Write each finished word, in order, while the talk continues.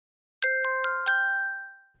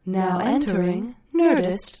Now entering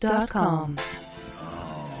Nerdist.com.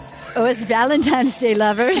 Oh, it's Valentine's Day,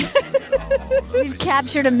 lovers. We've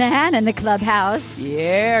captured a man in the clubhouse.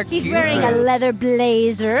 Yeah, he's wearing a leather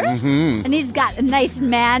blazer, and he's got a nice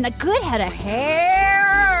man, a good head of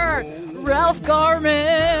hair. Ralph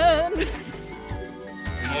Garman.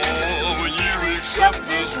 Oh, will you accept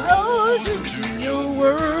this rose into your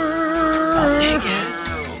world? I'll take it.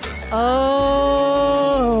 Oh,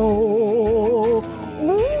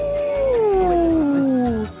 ooh.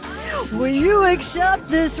 Will you accept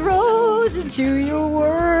this rose into your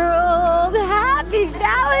world? Happy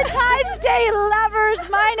Valentine's Day, lovers.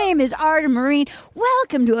 My name is Arda Marine.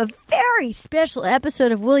 Welcome to a very special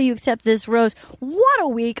episode of Will You Accept This Rose? What a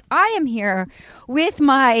week. I am here with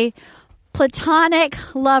my platonic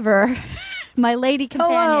lover, my lady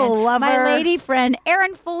companion, hello, lover. My lady friend,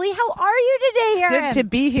 Erin Foley. How are you today, Erin? Good to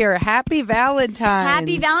be here. Happy Valentine's.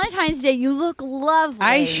 Happy Valentine's Day. You look lovely.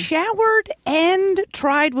 I showered and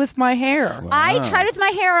tried with my hair. Wow. I tried with my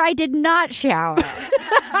hair. I did not shower.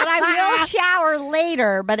 But I will shower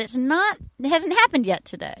later, but it hasn't happened yet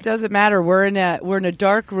today. Doesn't matter. We're in a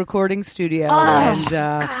dark recording studio. Oh,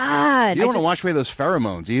 God. You don't want to wash away those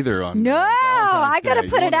pheromones either. I got to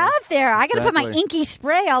put it out there. I got to put my inky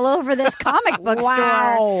spray all over this comic book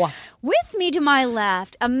store. With me to my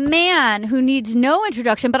left, a man who needs no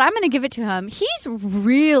introduction, but I'm going to give it to him. He's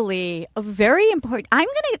really a very important. I'm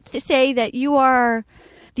going to say that you are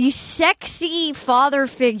the sexy father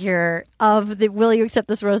figure of the Will You Accept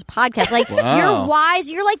This Rose podcast. Like, You're wise.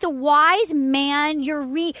 You're like the wise man. You're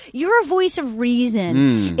a voice of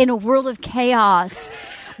reason in a world of chaos.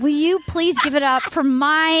 Will you please give it up for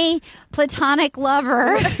my platonic lover,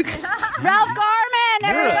 Ralph Garman,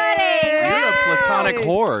 everybody. You're a platonic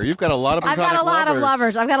whore. You've got a lot of platonic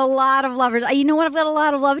lovers. I've got a lot of lovers. You know what? I've got a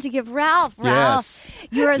lot of love to give Ralph. Ralph,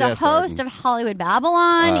 you are the host of Hollywood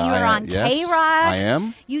Babylon. You are on K-Rock. I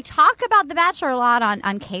am. You talk about The Bachelor a lot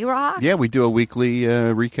on K-Rock. Yeah, we do a weekly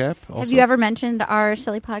recap also. Have you ever mentioned our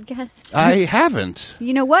silly podcast? I haven't.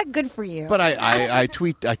 You know what? Good for you. But I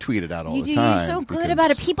tweet it out all the time. You're so good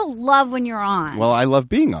about it. People love when you're on. Well, I love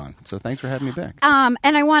being on, so thanks for having me back. And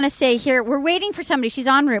I want to say here, we're waiting for somebody. She's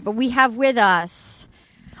en route, but we have with us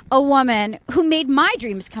a woman who made my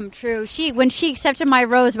dreams come true. When she accepted my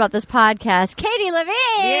rose about this podcast, Katie Levine.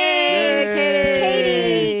 Yay,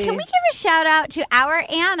 Katie. Can we give a shout out to our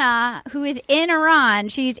Anna, who is in Iran?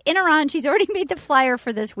 She's in Iran. She's already made the flyer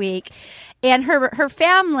for this week. And her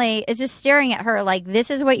family is just staring at her like, this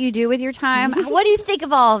is what you do with your time. What do you think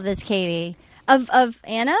of all of this, Katie? Of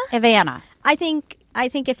Anna? Of Anna. I think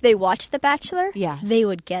if they watched The Bachelor, they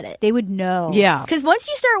would get it. They would know. Yeah. Because once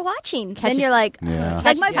you start watching, then you're like,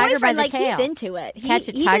 like my boyfriend, he's into it. He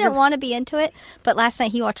didn't want to be into it, but last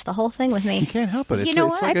night he watched the whole thing with me. You can't help it. It's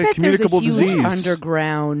what? like I a bet communicable there's a huge disease.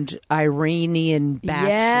 Underground Iranian Bachelor.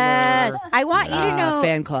 Yes. I want you to know.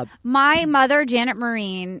 Fan club. My mother, Janet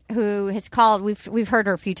Marine, who has called, we've heard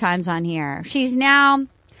her a few times on here.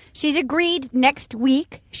 She's agreed next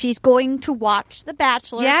week she's going to watch The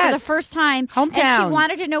Bachelor for the first time. Hometowns. And she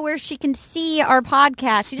wanted to know where she can see our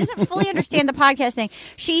podcast. She doesn't fully understand the podcast thing.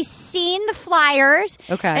 She's seen the flyers.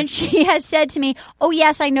 Okay. And she has said to me, oh,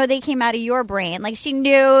 yes, I know they came out of your brain. Like she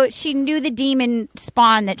knew the demon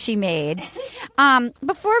spawn that she made.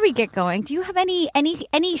 Before we get going, do you have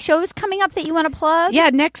any shows coming up that you want to plug? Yeah,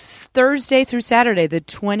 next Thursday through Saturday, the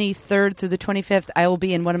 23rd through the 25th, I will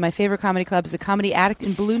be in one of my favorite comedy clubs, the Comedy Addict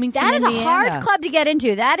in Bloomington. That is Indiana. a hard club to get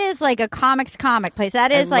into. That is like a comic place.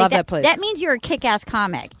 That is love that place. That means you're a kick-ass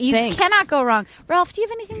comic. You cannot go wrong. Ralph, do you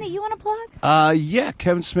have anything that you want to plug? Yeah,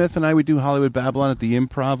 Kevin Smith and I would do Hollywood Babylon at the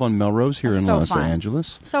Improv on Melrose here in Los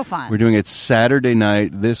Angeles. So fun. We're doing it Saturday night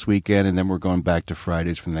this weekend, and then we're going back to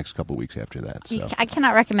Fridays for the next couple of weeks after that. So. I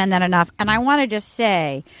cannot recommend that enough. And I want to just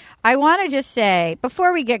say,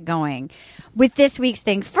 before we get going with this week's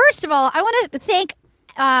thing, first of all, I want to thank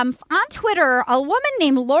on Twitter, a woman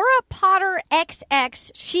named Laura Potter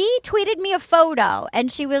XX. She tweeted me a photo,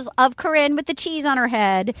 and she was of Corinne with the cheese on her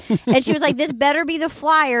head, and she was like, "This better be the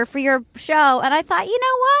flyer for your show." And I thought, you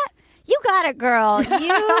know what? You got it, girl.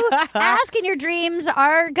 You ask and your dreams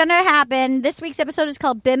are going to happen. This week's episode is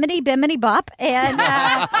called Bimini, Bimini Bop. And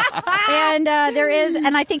there is,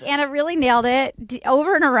 and I think Anna really nailed it,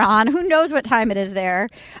 over in Iran. Who knows what time it is there.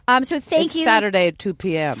 So thank you. It's Saturday at 2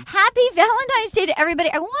 p.m. Happy Valentine's Day to everybody.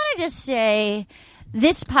 I want to just say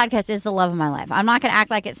this podcast is the love of my life. I'm not going to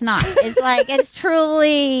act like it's not. It's like, it's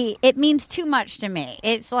truly, it means too much to me.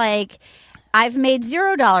 It's like, I've made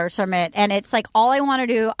 $0 from it, and it's like all I want to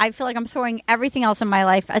do. I feel like I'm throwing everything else in my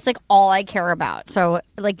life. It's like all I care about. So,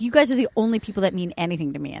 like, you guys are the only people that mean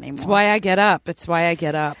anything to me anymore. It's why I get up.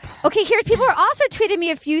 Okay, here's people are also tweeting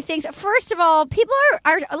me a few things. First of all, people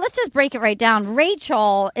are let's just break it right down.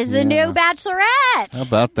 Rachel is the new Bachelorette. How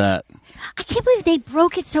about that? I can't believe they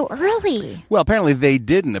broke it so early. Well, apparently they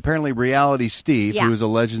didn't. Apparently Reality Steve, who is a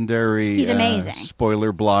legendary He's amazing.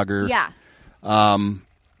 Spoiler blogger. Yeah.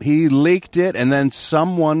 He leaked it, and then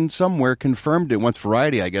someone somewhere confirmed it. Once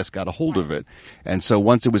Variety, I guess, got a hold of it. And so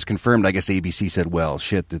once it was confirmed, I guess ABC said, well,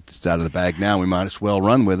 shit, it's out of the bag now. We might as well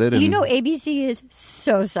run with it. And ABC is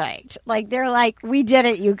so psyched. Like, they're like, we did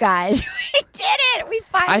it, you guys. We did it. We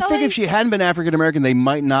finally. I think if she hadn't been African-American, they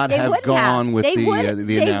might not have gone with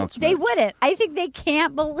the announcement. They wouldn't. I think they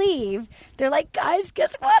can't believe. They're like, guys,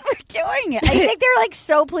 guess what? We're doing it. I think they're like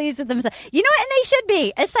so pleased with themselves. You know what? And they should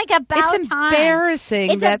be. It's like about It's time.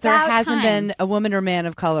 Embarrassing that there hasn't been a woman or man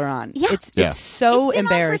of color on. Yeah. It's so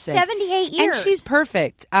embarrassing. On for 78 years. And she's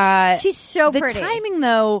perfect. She's so pretty. The timing,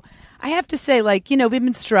 though, I have to say, like, we've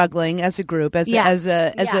been struggling as a group, as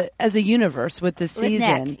a universe with this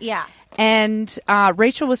season. Nick. Yeah. And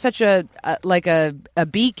Rachel was such a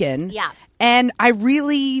beacon. Yeah. And I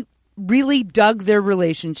really, really dug their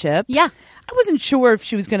relationship. Yeah. I wasn't sure if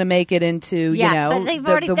she was going to make it into, but they've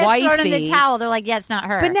already the thrown wifey. in the towel. They're like, yeah, it's not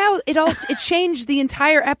her. But now it changed the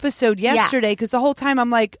entire episode yesterday because the whole time I'm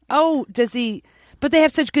like, oh, does he? But they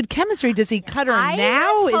have such good chemistry. Does he cut her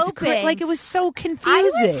now? Like, it was so confusing. I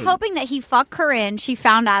was hoping that he fucked her in. She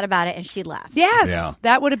found out about it and she left. Yes,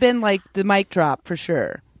 that would have been like the mic drop for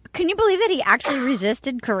sure. Can you believe that he actually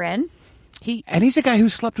resisted Corinne? He's a guy who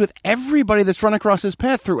slept with everybody that's run across his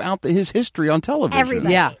path throughout his history on television.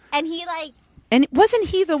 Everybody. Yeah. And he And wasn't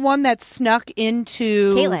he the one that snuck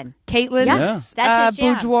into Caitlin's That's his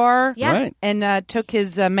jam. boudoir? Yeah. Right. And took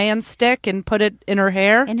his man stick and put it in her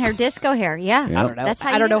hair? In her disco hair, yeah. I don't know.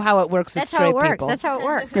 I don't know how it works with straight people. That's how it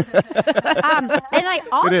works. And I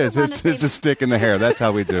also it is. It's a stick in the hair. That's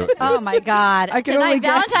how we do it. Oh, my God. Tonight,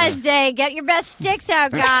 Valentine's Day, get your best sticks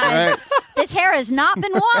out, guys. Right. This hair has not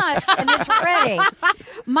been washed, and it's ready.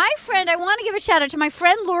 My friend, I want to give a shout-out to my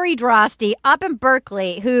friend Lori Drosty up in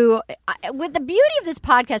Berkeley, who, with the beauty of this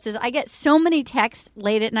podcast is I get so many texts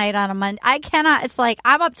late at night on a Monday. I cannot. It's like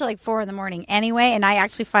I'm up to like 4 a.m. anyway, and I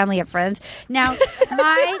actually finally have friends. Now,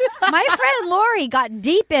 my friend Lori got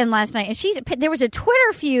deep in last night, and there was a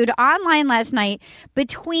Twitter feud online last night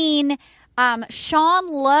between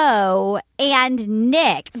Sean Lowe and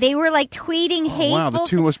Nick. They were like tweeting hateful. Wow, the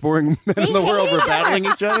two most boring men in the world were battling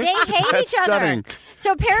each other. They hate That's each other. Stunning.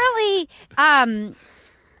 So apparently,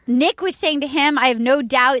 Nick was saying to him, I have no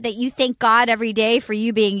doubt that you thank God every day for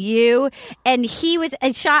you being you. And he was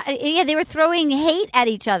they were throwing hate at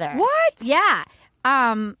each other. What? Yeah.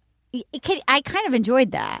 I kind of enjoyed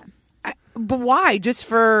that. But why?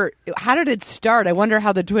 How did it start? I wonder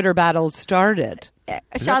how the Twitter battle started.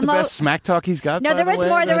 Is that the best smack talk he's got? No, there was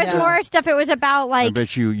more. There was more stuff. It was about like. I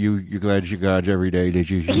bet you're glad you got every day. Did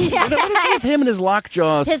you? Yeah. What is with him and his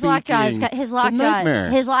lockjaw? His lockjaw is a nightmare.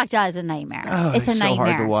 His lockjaw is a nightmare. Oh, it's a nightmare. So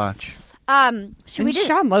hard to watch.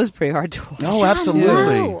 Sean Lowe's pretty hard to watch. Oh,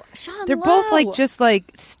 absolutely. They're both like just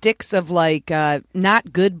like sticks of like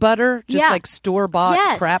not good butter, just like store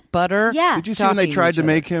bought crap butter. Yeah. Did you see when they tried to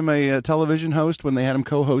make him a television host when they had him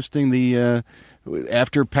co-hosting the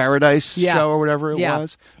After Paradise show or whatever it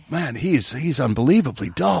was? Man, he's unbelievably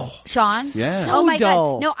dull. Sean? Yeah. Oh my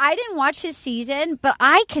dull. God. No, I didn't watch his season, but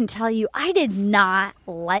I can tell you, I did not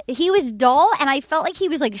like. He was dull, and I felt like he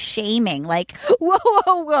was like shaming, like,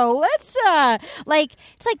 whoa, let's like.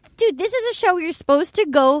 It's like, dude, this is a show where you're supposed to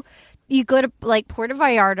go. You go to like Puerto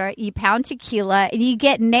Vallarta, you pound tequila, and you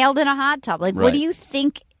get nailed in a hot tub. Like, what do you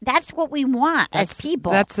think? That's what we want as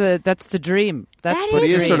people. That's the dream. But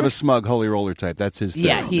he is sort of a smug holy roller type. That's his thing.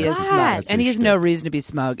 Yeah, he is smug. And he has no reason to be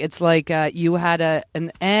smug. It's like you had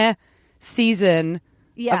an season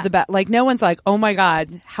of the like no one's like, oh my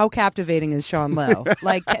God, how captivating is Sean Lowe?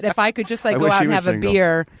 Like if I could just like go out and have a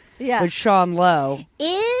beer with Sean Lowe,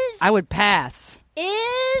 I would pass.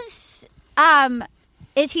 Is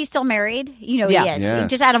he still married? You know he is. Yeah.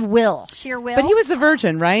 Just out of sheer will. But he was a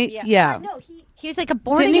virgin, right? Yeah. No, he was like a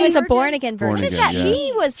born-again virgin.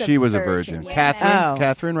 She was a virgin. Yeah.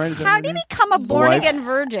 Catherine, right? How did he become a born-again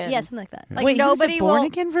virgin? Yeah, something like that. Like wait, nobody he was a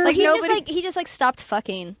born-again virgin? He just stopped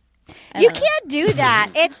fucking. You can't do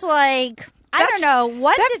that. It's like I don't know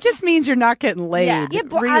what. That just means you're not getting laid. Yeah,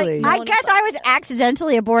 really. I guess I was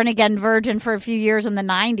accidentally a born-again virgin for a few years in the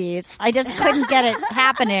 90s. I just couldn't get it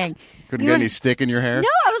happening. Couldn't get any stick in your hair? No,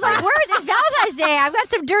 I was like, it's Valentine's Day. I've got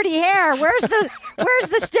some dirty hair. Where's the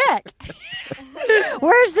stick?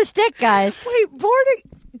 Where's the stick, guys? Wait,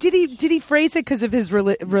 did he phrase it because of his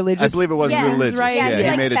religious? I believe it was religious. Right.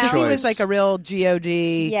 Yeah, he made a choice. He was like a real God.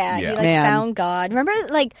 Yeah, he man. found God. Remember,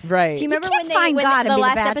 right. Do you remember when the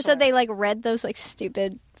last episode they read those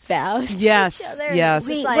stupid vows? Yes. Yes.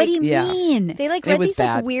 Wait, what do you mean? They read these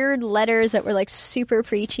weird letters that were super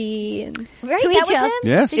preachy and right? to each other.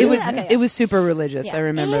 Yes, it was super religious. Yeah. I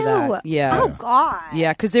remember that. Yeah. Oh God.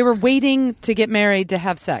 Yeah, because they were waiting to get married to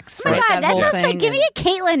have sex. Oh my right? God, that sounds like give me a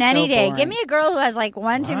Caitlin any day. Boring. Give me a girl who has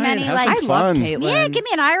one too many. I love Caitlin. Yeah, give me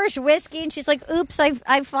an Irish whiskey, and she's like, "Oops,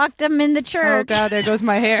 I fucked him in the church." Oh God, there goes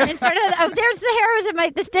my hair. In front of there's the hair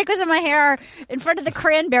was the stick was in my hair in front of the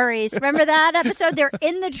cranberries. Remember that episode? They're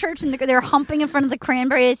in the church and they're humping in front of the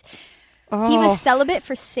cranberries. Oh. He was celibate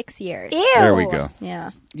for 6 years. Ew. There we go.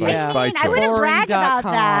 Yeah. I wouldn't brag about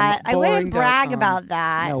that. I wouldn't brag about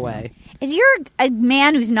that. No way. If you're a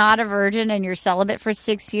man who's not a virgin and you're celibate for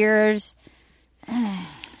 6 years, I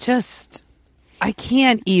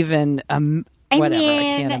can't even. I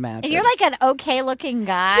can't imagine. You're like an okay-looking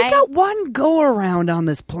guy. You got one go around on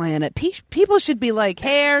this planet. People should be like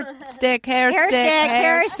hair stick, hair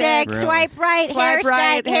stick. Really? Swipe right,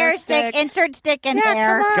 hair stick, insert stick in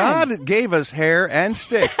hair. God gave us hair and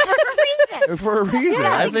stick. For a reason.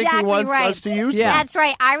 That's I think he wants us to use them. That's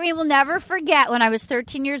right. Irene will never forget when I was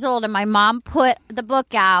 13 years old and my mom put the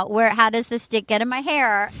book out where how does the stick get in my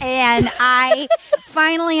hair? And I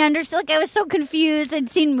finally understood. I was so confused. I'd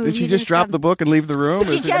seen movies. Did she just drop the book and leave the room?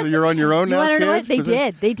 You're on your own now, kids? know what?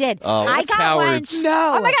 They did. Oh, I got cowards. one.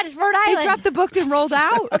 No. Oh my God, it's Rhode Island. They dropped the book and rolled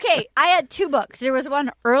out. Okay, I had 2 books. There was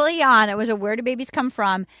one early on. It was a Where Do Babies Come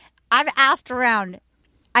From? I've asked around.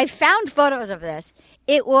 I found photos of this.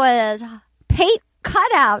 It was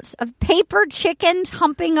cutouts of paper chickens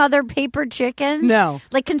humping other paper chickens. No.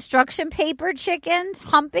 Like construction paper chickens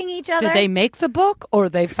humping each other. Did they make the book or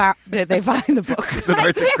did they find the book? It's an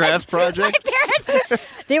arts and crafts project. My parents,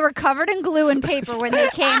 they were covered in glue and paper when they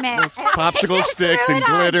came in. Popsicle sticks and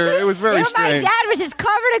glitter. It was very strange. My dad was just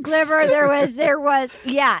covered in glitter. There was,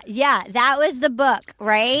 that was the book,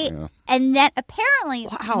 right? Yeah. And then apparently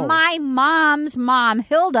my mom's mom,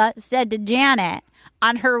 Hilda, said to Janet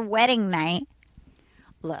on her wedding night,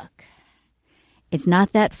 look, it's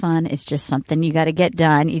not that fun. It's just something you got to get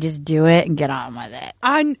done. You just do it and get on with it.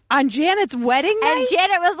 On Janet's wedding night? And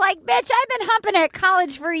Janet was like, bitch, I've been humping at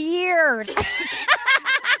college for years.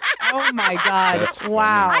 Oh, my God.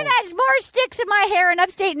 Wow. I've had more sticks in my hair in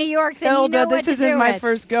upstate New York than Hilda, you know what to do this isn't my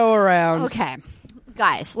first go-around. Okay.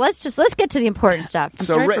 Guys, let's get to the important stuff.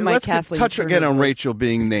 So let's touch again on Rachel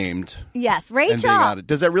being named. Yes, Rachel.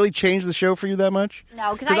 Does that really change the show for you that much?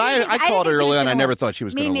 No, because I called her early on. I never thought she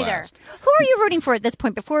was going to last. Who are you rooting for at this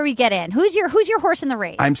point before we get in? Who's your horse in the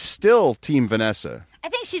race? I'm still Team Vanessa. I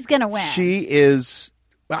think she's going to win. She is.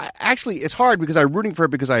 Actually, it's hard because I'm rooting for her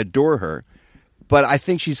because I adore her. But I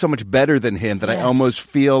think she's so much better than him that I almost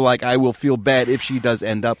feel like I will feel bad if she does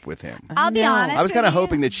end up with him. I'll be honest. I was kind of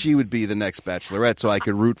hoping that she would be the next Bachelorette so I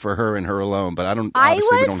could root for her and her alone. But we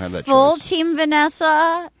don't have that choice. Full Team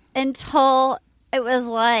Vanessa until it was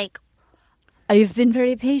like, I've been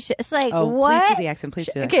very patient. It's like, what? Please do the accent. Please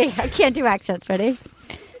do that. Okay, I can't do accents. Ready?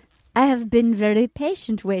 I have been very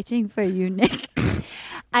patient waiting for you, Nick.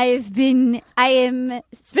 I am a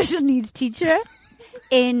special needs teacher,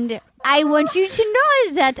 and I want you to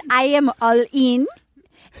know that I am all in,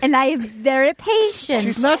 and I am very patient.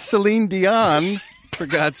 She's not Celine Dion, for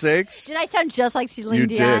God's sakes. Did I sound just like Celine Dion?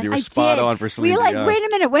 You did. You were spot on for Celine Dion. We were like, wait a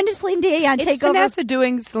minute, when does Celine Dion take over? Vanessa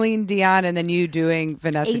doing Celine Dion and then you doing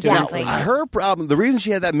Vanessa doing Celine Dion. Her problem, the reason she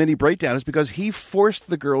had that mini breakdown is because he forced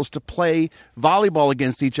the girls to play volleyball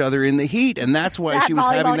against each other in the heat, and that's why she was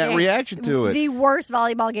having that reaction to it. The worst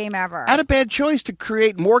volleyball game ever. Had a bad choice to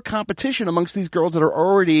create more competition amongst these girls that are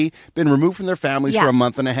already been removed from their families for a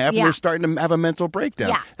month and a half, and they're starting to have a mental breakdown.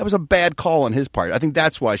 Yeah. That was a bad call on his part. I think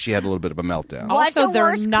that's why she had a little bit of a meltdown. Also,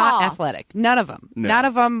 they're not athletic. None of them. No. None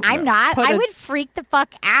of them. I'm not. I would freak the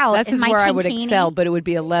fuck out. This is where I would excel, but it would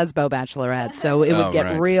be a lesbo bachelorette, so it would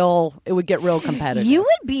get real. It would get real competitive. You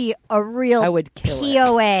would be a real I would kill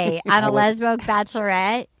POA on a lesbo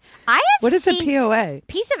bachelorette. What is a POA?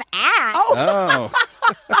 Piece of ass. Oh.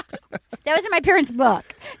 That was in my parents'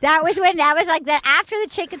 book. That was like that after the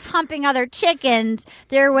chickens humping other chickens,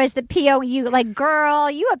 there was the POU, like, girl,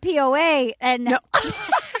 you a POA. And no.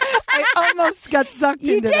 I almost got sucked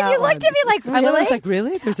into that. You did? You looked at me like, really? I was like,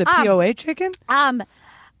 really? There's a POA chicken?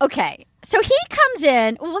 Okay. So he comes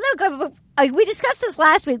in. Well, no, we discussed this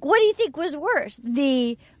last week. What do you think was worse?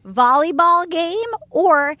 The volleyball game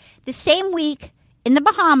or the same week in the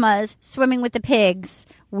Bahamas swimming with the pigs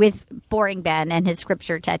with Boring Ben and his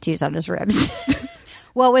scripture tattoos on his ribs?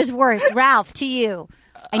 What was worse? Ralph, to you.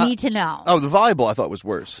 I need to know. Oh, the volleyball I thought was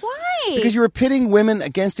worse. Why? Because you were pitting women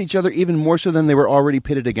against each other even more so than they were already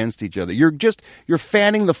pitted against each other. You're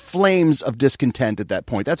fanning the flames of discontent at that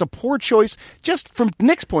point. That's a poor choice just from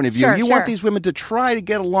Nick's point of view. Sure, you want these women to try to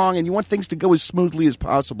get along and you want things to go as smoothly as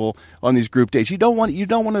possible on these group dates. You don't want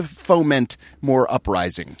to foment more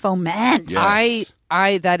uprising. Foment. Yes.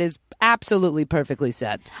 That is absolutely perfectly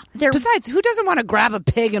said. Besides, who doesn't want to grab a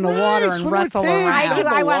pig in the water and wrestle around? I do.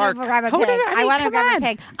 I want to grab a pig. I want to grab a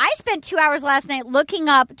pig. I spent 2 hours last night looking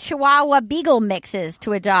up Chihuahua Beagle mixes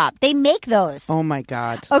to adopt. They make those. Oh, my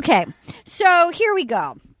God. Okay, so here we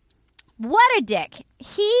go. What a dick.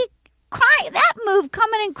 He crying. That move,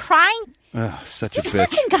 coming and crying. Such a this bitch.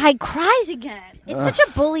 fucking guy cries again. It's such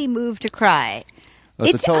a bully move to cry.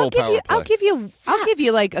 That's a total power play. I'll give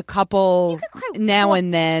you like a couple now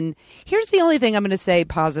and then. Here's the only thing I'm going to say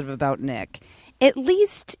positive about Nick. At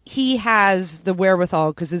least he has the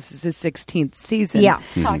wherewithal, because this is his 16th season. Yeah.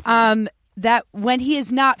 That when he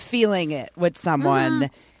is not feeling it with someone,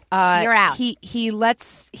 you're out. He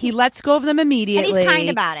lets go of them immediately, and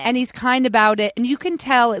he's kind about it. And you can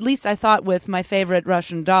tell. At least I thought with my favorite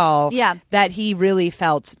Russian doll, that he really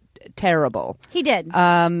felt terrible. He did.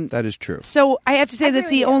 That is true. So I have to say that's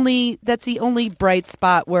the only bright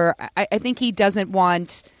spot where I think he doesn't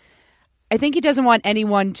want. I think he doesn't want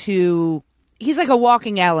anyone to. He's like a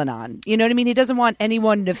walking Al-Anon. You know what I mean? He doesn't want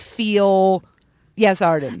anyone to feel. Yes,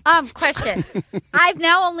 Arden. Question. I've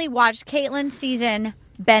now only watched Caitlyn's season,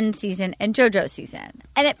 Ben's season, and JoJo's season,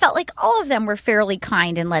 and it felt like all of them were fairly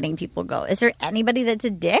kind in letting people go. Is there anybody that's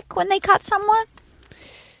a dick when they cut someone?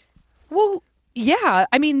 Well. Yeah,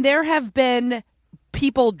 I mean, there have been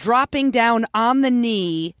people dropping down on the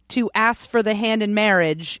knee to ask for the hand in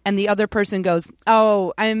marriage, and the other person goes,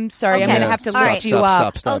 "Oh, I'm sorry, I'm going to have to lift you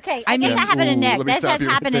up." Stop. Okay, I guess that happened to Nick. That has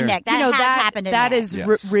happened to Nick. That has happened to Nick. That has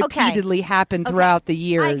repeatedly happened throughout the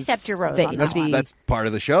years. I accept your rose on that one. That's part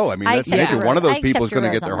of the show. I mean, that's nature. One of those people is going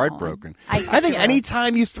to get their heart broken. I think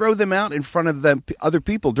anytime you throw them out in front of them, other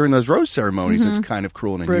people during those rose ceremonies, it's kind of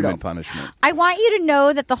cruel and inhuman punishment. I want you to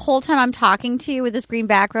know that the whole time I'm talking to you with this green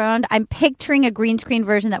background, I'm picturing a green screen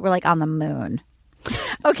version that we're like on the moon.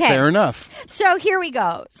 Okay. Fair enough. So here we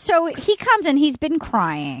go. So he comes in. He's been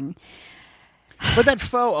crying. But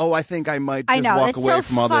that I think I might just walk away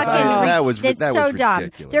from all this. That was so dumb.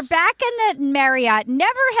 ridiculous. They're back in the Marriott.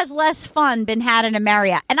 Never has less fun been had in a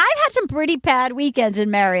Marriott. And I've had some pretty bad weekends in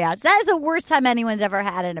Marriotts. That is the worst time anyone's ever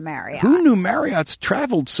had in a Marriott. Who knew Marriott's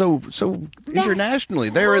traveled so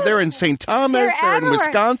internationally? They're in St. Thomas. They're in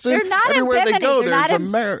Wisconsin. They're not everywhere in Bimini. they go. There's a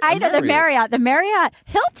Marriott. I know the Marriott. The Marriott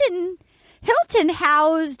Hilton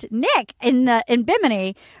housed Nick in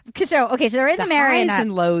Bimini. So they're in the Marriott. The highs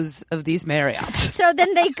and lows of these Marriotts. So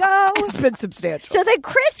then they go. It's been substantial. So then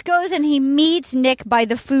Chris goes and he meets Nick by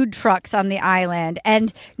the food trucks on the island,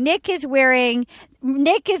 and Nick is wearing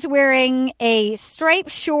a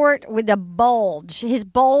striped short with a bulge. His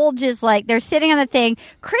bulge is like, they're sitting on the thing.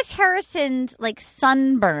 Chris Harrison's like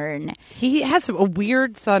sunburn. He has a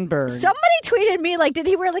weird sunburn. Somebody tweeted me, like, did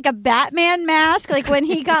he wear like a Batman mask? Like when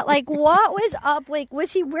he got like, what was up? Like,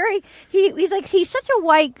 was he wearing, he's like, he's such a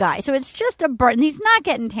white guy. So it's just a burn. He's not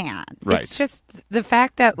getting tan. Right. It's just the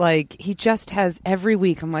fact that like, he just has every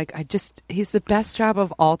week. I'm like, he's the best job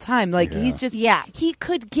of all time. Like he's just, he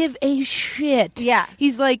could give a shit. Yeah.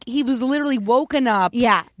 He's like, he was literally woken up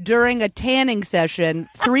during a tanning session,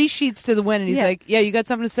 3 sheets to the wind, and he's like, yeah, you got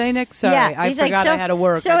something to say, Nick? Sorry, I forgot I had to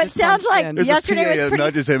work. So it sounds like yesterday was pretty...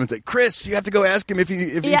 nudges him and say, Chris, you have to go ask him if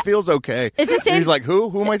he feels okay. It's the same... And he's like, who?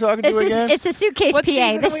 Who am I talking to again? It's the suitcase PA.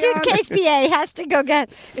 The suitcase PA has to go get...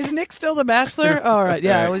 Is Nick still the bachelor? All right,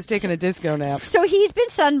 I was taking a disco nap. So he's been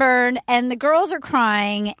sunburned, and the girls are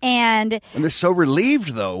crying, and they're so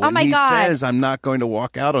relieved, though, when he says, I'm not going to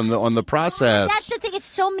walk out on the process. That's the thing. It's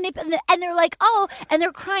so manipulative. And they're like, oh, and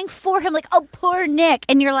they're crying for him, like, oh, poor Nick.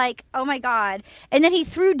 And you're like, oh, my God. And then he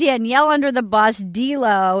threw Danielle under the bus,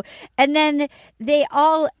 D-Lo. And then they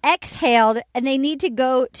all exhaled, and they need to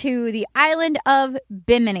go to the island of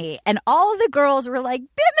Bimini. And all of the girls were like,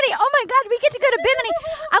 Bimini, oh, my God, we get to go to Bimini.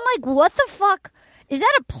 I'm like, what the fuck? Is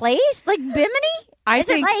that a place? Like Bimini? I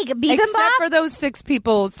think, it like Bibimbap? Except for those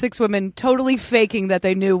 6 women totally faking that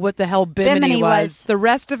they knew what the hell Bimini was. The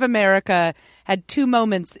rest of America had 2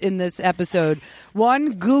 moments in this episode.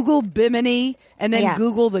 One, Google Bimini, and then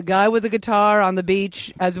Google the guy with the guitar on the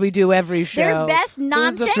beach, as we do every show. Their best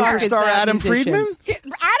non-singer. Superstar Adam Friedman?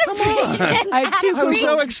 Adam Come on. I was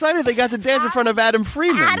so excited they got to dance in front of Adam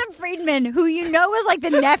Friedman. Adam Friedman, who you know was like the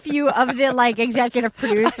nephew of the like executive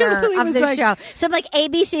producer of the show. Some like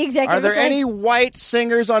ABC executive. Are there any white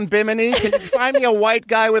singers on Bimini? Can you find me a white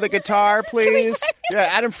guy with a guitar, please? Yeah,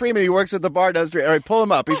 Adam Friedman. He works at the bar. All right, pull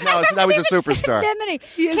him up. Now he's a superstar. Bimini.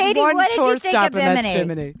 Katie, what did you think of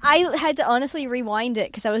Bimini? I had to honestly rewind it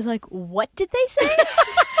because I was like, "What did they say?"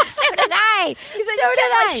 So did I. So did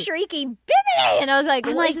I. Like shrieking Bimini, and I was like,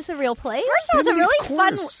 "Is this a real place?" First of all, it's a really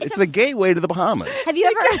fun. It's the gateway to the Bahamas. Have you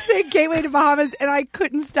ever said gateway to Bahamas? And I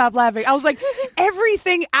couldn't stop laughing. I was like,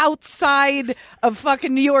 everything outside of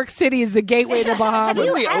fucking New York City is the gateway to Bahamas.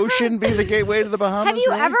 Wouldn't the ocean be the gateway to the Bahamas? Have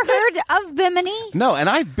you ever heard of Bimini? No, and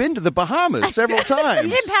I've been to the Bahamas several times.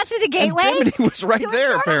 You didn't pass through the gateway? And Bimini was right so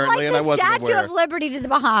there, apparently, and I wasn't aware. Statue of Liberty to the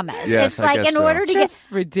Bahamas. Yes, it's like in order to Just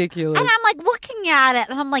get ridiculous. And I'm like looking at it,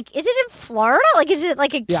 and I'm like, is it in Florida? Like, is it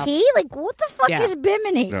like a key? Like, what the fuck is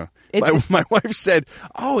Bimini? No. My wife said,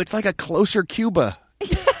 "Oh, it's like a closer Cuba."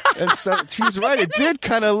 And so she's right. It did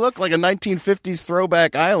kind of look like a 1950s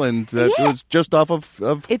throwback island that was just off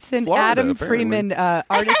of It's an Florida, Adam apparently. Freeman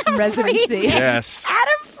artist in residency. Friedman. Yes.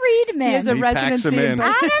 Adam Friedman. He has a residency. Adam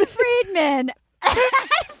Friedman. Adam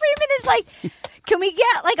Friedman is like, can we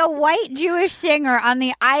get like a white Jewish singer on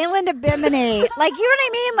the island of Bimini? Like, you know what I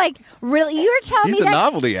mean? Like, really? You were telling He's me a that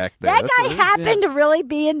novelty act there. that That's guy what it is. happened to really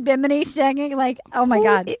be in Bimini singing? Like, oh my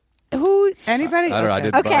God. Who? Anybody? I don't know. I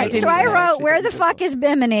didn't buy Okay, it. so I wrote, where the fuck is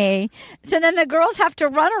Bimini? So then the girls have to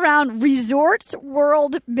run around Resorts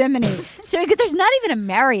World Bimini. So there's not even a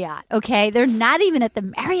Marriott, okay? They're not even at the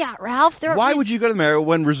Marriott, Ralph. Why would you go to the Marriott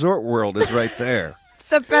when Resort World is right there? It's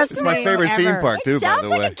the best. It's my favorite theme park, too, by Sounds the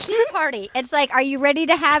like way. a key party. It's like, are you ready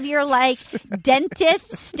to have your like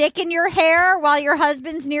dentist stick in your hair while your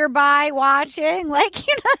husband's nearby watching? Like,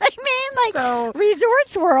 you know what I mean? Like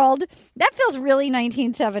Resorts World. That feels really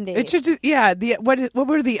 1970s. It should just what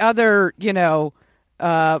were the other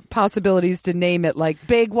possibilities to name it, like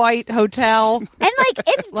Big White Hotel? And like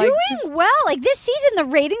it's doing well. Like this season, the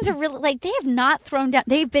ratings are really like they have not thrown down.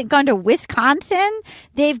 They've gone to Wisconsin.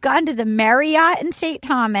 They've gone to the Marriott in St.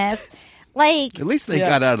 Thomas. Like at least they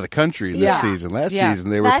got out of the country this season. Last season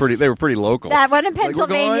they were pretty local. That one in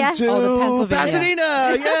Pennsylvania. Like, we're going to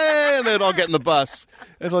Pasadena, yay! And they'd all get in the bus.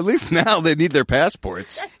 And so at least now they need their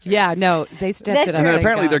passports. Yeah, no, they stepped it up. And then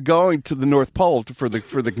apparently they're going to the North Pole for the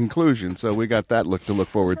conclusion. So we got that to look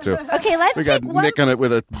forward to. Okay, let's we got Nick on it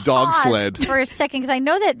with a dog sled for a second because I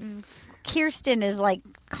know that Kirsten is like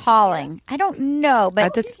calling. I don't know,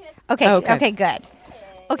 but okay, good.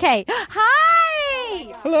 Okay,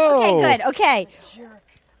 hi. Hello. Okay, good.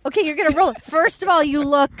 Okay, you're gonna roll. First of all, you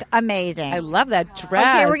look amazing. I love that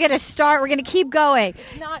dress. Okay, we're gonna start. We're gonna keep going.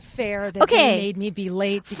 It's not fair that they made me be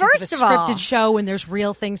late because First of a scripted show when there's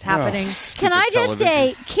real things happening. Can I just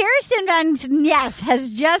say, Kirsten Vangsness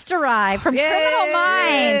has just arrived from Criminal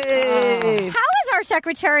Minds. How is our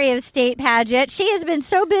Secretary of State pageant? She has been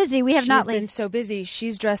so busy. We have not been so busy.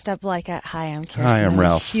 She's dressed up like a hi. I'm Kirsten. Hi, I'm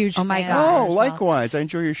Ralph. Huge. Oh my fan. God. Oh, likewise. I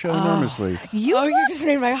enjoy your show enormously. You just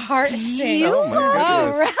made my heart sing. Oh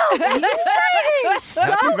my goodness. You're so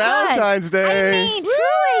Happy good. Valentine's Day. I mean,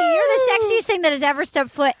 truly, you're the sexiest thing that has ever stepped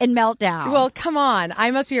foot in Meltdown. Well, come on.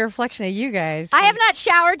 I must be a reflection of you guys. I have not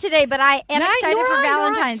showered today, but I am excited for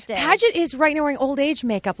Valentine's Day. Paget is right now wearing old age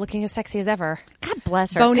makeup, looking as sexy as ever. God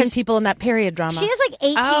bless her. Boning people in that period drama. She has like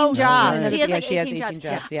 18 jobs. She has 18 jobs.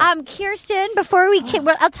 jobs. Yeah. Kirsten, before we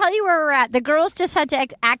well, I'll tell you where we're at. The girls just had to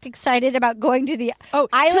act excited about going to the island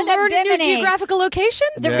to learn of a new Bimini. geographical location?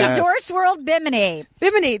 The Resorts World Bimini.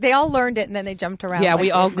 Bimini. They all learned it and then they jumped around. Yeah, like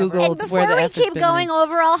we all they've never- Googled And before where the we F is keep Bimini. going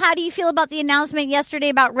overall, how do you feel about the announcement yesterday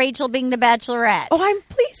about Rachel being the Bachelorette? Oh, I'm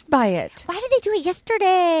pleased by it. Why did they do it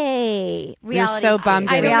yesterday? We were so bummed.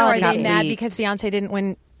 I don't know. Are Reality they mad TV. because Beyonce didn't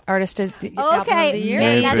win Artist of the Okay. Album of the Year?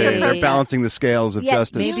 Maybe. That's her They're purpose. balancing the scales of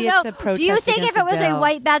justice. Maybe You it's know, a protest do you think if against it was Adele. a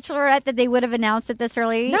white Bachelorette that they would have announced it this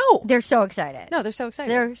early? No. They're so excited. No, they're so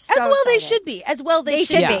excited. They're so as well they excited. should be. As well They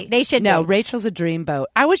should be. They should No, be. Rachel's a dreamboat.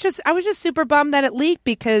 I was just super bummed that it leaked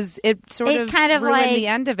because it sort It of kind of ruined like- the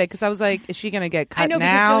end of it. Because I was like, is she going to get cut I know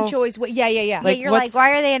now? because don't you always wait. Yeah. Yeah, Like, you're like, what's-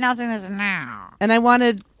 why are they announcing this now? And I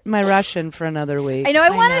wanted my Russian for another week. I know. I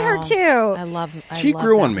wanted her too. I love. She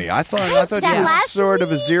grew on me. I thought she that was last sort of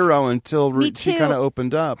a week- zero until Me she too. kind of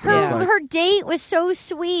opened up. Her It's like- her date was so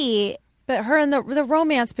sweet. But her and the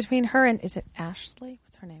romance between her and is it Ashley?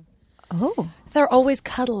 What's her name? Oh, They're always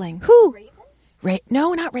cuddling. who?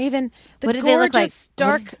 No, not Raven. The What did they look like? gorgeous,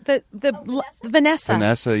 dark, the Vanessa.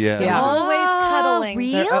 Vanessa, yeah. Always cuddling.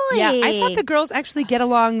 Really? Yeah, I thought the girls actually get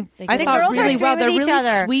along. I The thought girls are really sweet well. with They're each really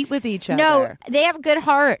other. sweet with each other. No, they have good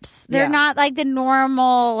hearts. They're Yeah. not like the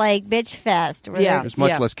normal like bitch fest. Where Yeah. they're- There's much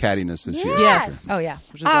Yeah. less cattiness this year. Yes. Oh, yeah.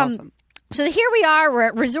 Which is awesome. So here we are. We're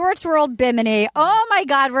at Resorts World Bimini. Oh my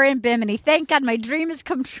God, we're in Bimini. Thank God, my dream has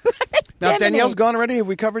come true. Now, Bimini. Danielle's gone already? Have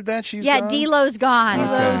we covered that? She's Yeah, gone? D-Lo's gone.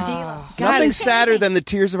 Okay. Nothing sadder than the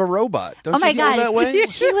tears of a robot. Don't Oh my you feel God, that way?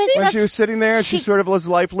 she was when such- she was sitting there and she sort of was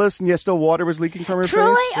lifeless and yet still water was leaking from her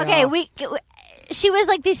Truly, face? okay. She was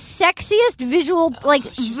like the sexiest visual, like,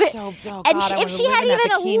 so- oh, and God, I if wanna she live had in that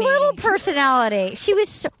even a bikini. little personality, she was.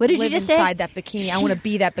 So, what did Live you just say? inside that bikini. I want to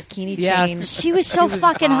be that bikini Yes. chain. She was so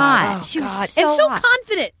fucking hot. She was God. so and so hot.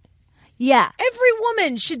 confident. Yeah. Every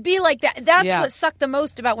woman should be like that. That's Yeah. what sucked the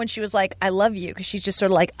most about when she was like, I love you. Because she's just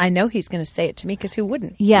sort of like, I know he's going to say it to me because who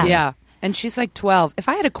wouldn't? Yeah. Yeah. And she's like 12. If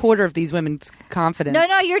I had a quarter of these women's confidence. No,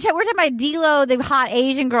 we're talking about D-Lo, the hot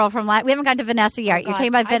Asian girl from. We haven't gotten to Vanessa yet. You're talking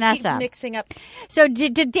about I Vanessa. keep mixing up. So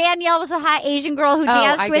did Danielle was the hot Asian girl who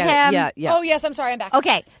danced I with get him? it. Yeah, yeah. Oh, yes. I'm sorry. I'm back.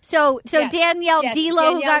 Okay. So Yes. Danielle Yes,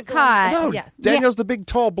 D-Lo who got Danielle's the one. caught. No, Yeah. Danielle's the big,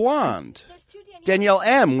 tall blonde. Danielle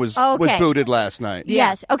M was Okay. booted last night.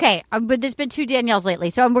 Yes. Okay. But there's been two Danielles lately,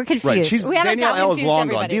 so we're confused. Right. She's, we haven't Danielle gotten L is confused, long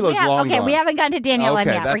gone. everybody. D-Lo's long okay, gone. we haven't gotten to Danielle Okay,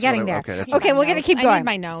 yet. We're that's getting what I- there. okay, that's Okay, what we're going to keep I going. need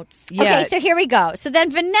my notes. Yeah. Okay, so here we go. So then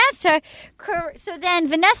Vanessa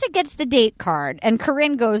gets the date card, and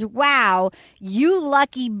Corinne goes, "Wow, you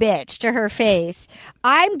lucky bitch," to her face.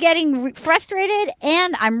 I'm getting frustrated,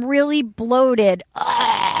 and I'm really bloated.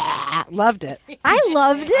 Ugh. Loved it. I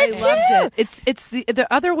loved it. I too. loved it. It's the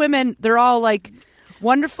other women. They're all like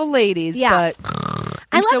wonderful ladies. Yeah. But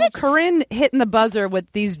I and love so it. Corinne hitting the buzzer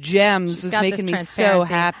with these gems She's is got making this me so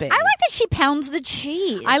transparency. happy. I like that she pounds the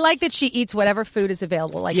cheese. I like that she eats whatever food is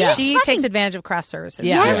available. Like Yeah. she Fucking- takes advantage of craft services.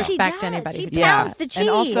 Yeah. I Yes, she respect does. anybody. She who does Yeah. pounds the And cheese.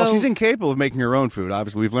 also- Well, she's incapable of making her own food.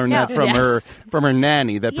 Obviously, we've learned No. that from Yes. her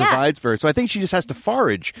nanny that Yeah. provides for her. So I think she just has to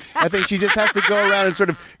forage. I think she just has to go around and sort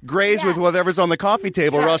of graze with whatever's on the coffee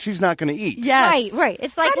table, or else she's not going to eat. Yes. Right.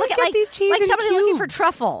 It's like How do you look at get like these cheese like in somebody looking for cubes?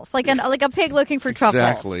 truffles, like a pig looking for truffles.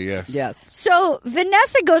 Exactly. Yes. Yes. So Vanessa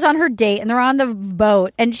goes on her date, and they're on the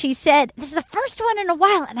boat, and she said, "This is the first one in a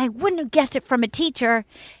while, and I wouldn't have guessed it from a teacher.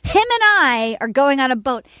 Him and I are going on a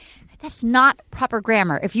boat." That's not proper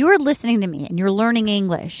grammar. If you are listening to me and you're learning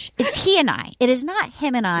English, it's he and I. It is not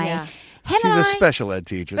him and I. Yeah. Him She's and a I. special ed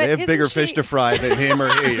teacher. But They have isn't bigger she- fish to fry than him or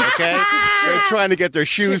he. Okay, they're trying to get their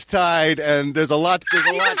shoes tied, and there's a lot. You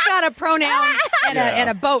just got a pronoun and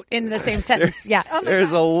a boat in the same sentence. Yeah.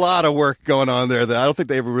 There's a lot of work going on there that I don't think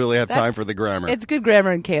they ever really have time for the grammar. It's good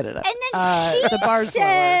grammar in Canada. And then she the bar's lower.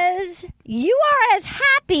 says, "You are as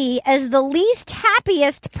happy as the least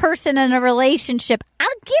happiest person in a relationship." I'll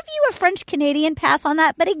give you a French Canadian pass on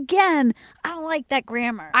that, but again, I don't like that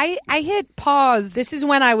grammar. I hit pause. This is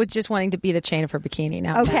when I was just wanting to be the chain of her bikini.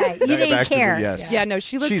 Now, Okay, you Now didn't back to the- care. yes. Yeah, no,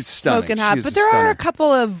 she looks She's stunning. smoking hot. She's But a there are stunner. a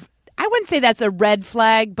couple of, I wouldn't say that's a red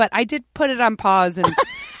flag, but I did put it on pause and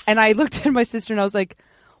and I looked at my sister and I was like,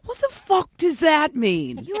 what the fuck does that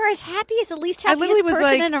mean? You are as happy as the least I happiest literally was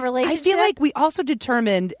person like, in a relationship. I feel like we also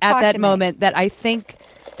determined at Talk that to me. moment that I think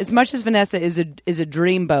as much as Vanessa is a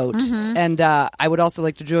dreamboat, and I would also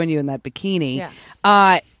like to join you in that bikini. Yeah.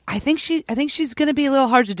 I think she's going to be a little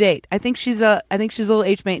hard to date. I think she's a little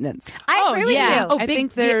H maintenance. I agree with you. I big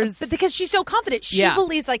think deal. there's- But because she's so confident. She Yeah.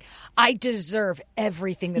 believes like I deserve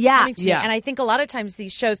everything that's Yeah. coming to me. Yeah. And I think a lot of times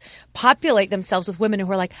these shows populate themselves with women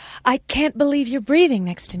who are like, I can't believe you're breathing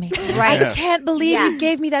next to me. Right. I can't believe Yeah. you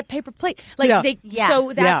gave me that paper plate. Like Yeah. they Yeah. so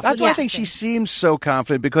Yeah. that's That's why I think interesting. she seems so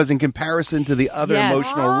confident, because in comparison to the other Yes.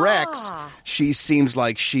 emotional wrecks, she seems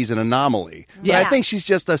like she's an anomaly. But I Yes. think she's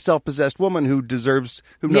just a self-possessed woman who knows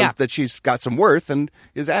Yeah. that she's got some worth and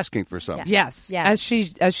is asking for something. Yes, Yes.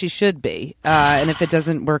 as she should be. And if it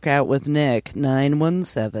doesn't work out with Nick,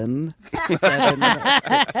 917-767.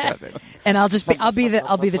 And I'll be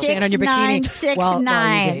the chain on your bikini 6969. while you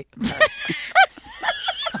date.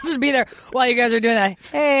 I'll just be there while you guys are doing that.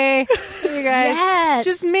 Hey, you guys. Yes.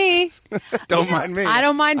 Just me. Don't mind me. I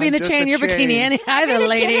don't mind being I'm the just chain in a your bikini chain. either, the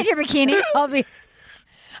lady. chain in your bikini.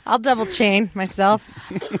 I'll double chain myself.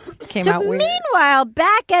 Came out So weird. meanwhile,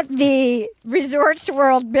 back at the Resorts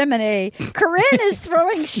World Bimini, Corinne is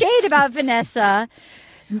throwing shade about Vanessa.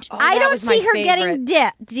 I that don't was my see her favorite.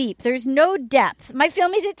 getting deep. There's no depth. My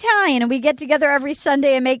family's Italian, and we get together every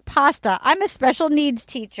Sunday and make pasta. I'm a special needs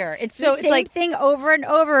teacher. It's So the it's same like- thing over and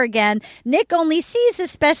over again. Nick only sees the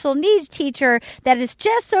special needs teacher that is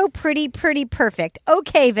just so pretty perfect.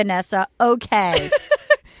 Okay, Vanessa. Okay.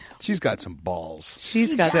 She's got some balls.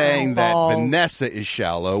 She's got saying some balls. that Vanessa is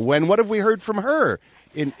shallow. When what have we heard from her?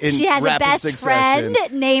 She has a best friend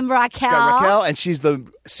named Raquel. She's got Raquel, and she's the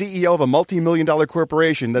CEO of a multi-million-dollar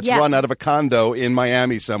corporation that's run out of a condo in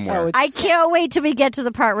Miami somewhere. I can't wait till we get to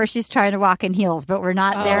the part where she's trying to walk in heels, but we're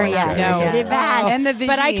not there yet. No. And the Vagine,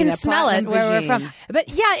 but I can smell it where we're from. But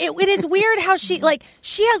yeah, it is weird how she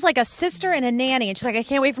has like a sister and a nanny, and she's like, I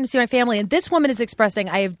can't wait for him to see my family. And this woman is expressing,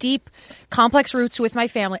 I have deep, complex roots with my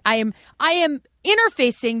family. I am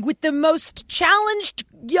interfacing with the most challenged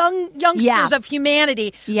youngsters of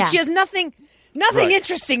humanity. Yeah. She has nothing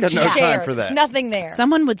interesting to share. No time for that. There's nothing there.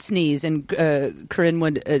 Someone would sneeze and Corinne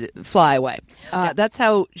would fly away. That's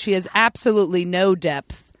how she has absolutely no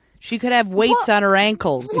depth. She could have weights on her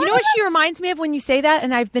ankles. You know what she reminds me of when you say that?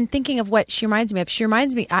 And I've been thinking of what she reminds me of. She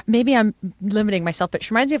reminds me, maybe I'm limiting myself, but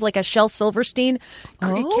she reminds me of like a Shel Silverstein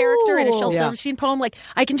character in a Shel Silverstein poem. Like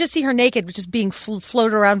I can just see her naked, just being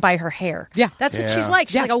floated around by her hair. Yeah. That's what she's like.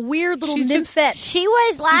 She's like a weird little nymphette. She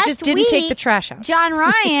was last week. Just didn't take the trash out. John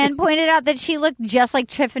Ryan pointed out that she looked just like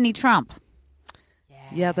Tiffany Trump.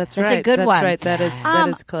 Yeah, that's right. A good that's one. Right. That is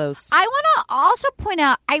close. I want to also point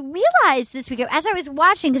out, I realized this week as I was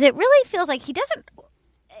watching, because it really feels like he doesn't.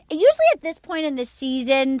 Usually at this point in the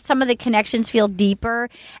season, some of the connections feel deeper,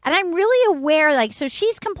 and I'm really aware. So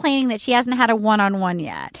she's complaining that she hasn't had a one-on-one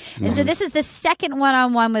yet, and so this is the second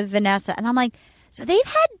one-on-one with Vanessa, and I'm like, so they've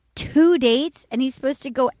had 2 dates, and he's supposed to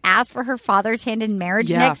go ask for her father's hand in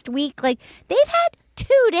marriage next week. Like they've had 2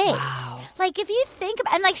 days. Wow. Like if you think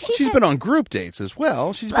about, and she's been on group dates as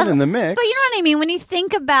well. She's been in the mix. But you know what I mean? When you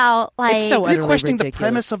think about it's so you're questioning ridiculous. The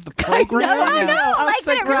premise of the program. I know.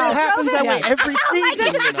 But it really happens that way every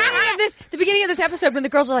season. The beginning of this episode, when the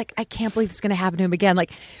girls are like, I can't believe it's going to happen to him again.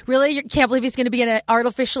 Like, really? You can't believe he's going to be in an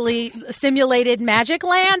artificially simulated magic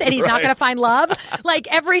land and he's not going to find love?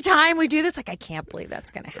 Like, every time we do this, like, I can't believe that's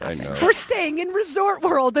going to happen. I know. We're staying in Resort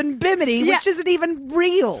World in Bimini, which isn't even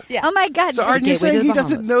real. Yeah. Oh, my God. So aren't you saying he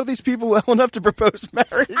doesn't know these people well enough to propose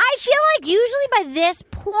marriage? I feel like usually by this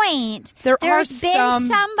point, there's been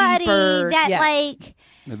somebody that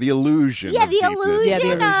the illusion. Yeah, the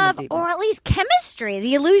illusion of or at least chemistry.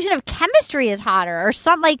 The illusion of chemistry is hotter, or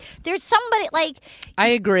something. Like there's somebody like. I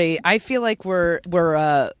agree. I feel like we're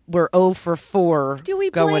 0 for 4. Do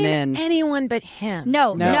we going blame in anyone but him?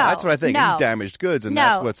 No. That's what I think. He's damaged goods, and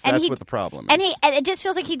that's what the problem is. And it just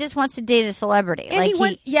feels like he just wants to date a celebrity. And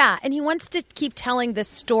and he wants to keep telling this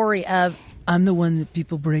story of. I'm the one that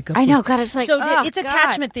people break up with. I know, God, it's like... So it's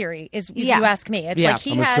attachment theory, if you ask me. It's like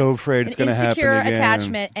he has so afraid it's gonna happen again. Insecure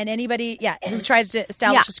attachment, and anybody who tries to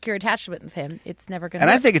establish a secure attachment with him, it's never going to And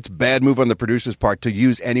I think it's a bad move on the producer's part to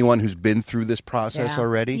use anyone who's been through this process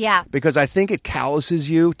already. Yeah. Because I think it calluses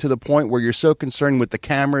you to the point where you're so concerned with the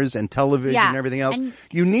cameras and television and everything else. And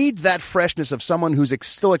you need that freshness of someone who's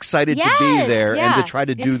still excited to be there and to try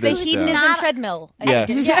to do this stuff. It's the hedonism treadmill. Yeah.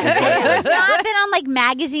 Who's not been on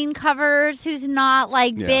magazine covers, who's not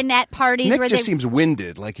been at parties Nick where just seems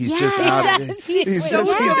winded. Like he's just out. He's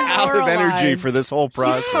out of energy for this whole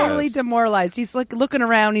process. He's totally demoralized. He's looking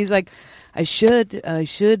around. He's like, I should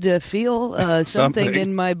feel something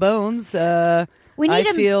in my bones. We need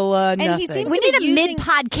feel nothing. And he seems we need a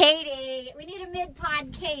mid-pod Katie. We need a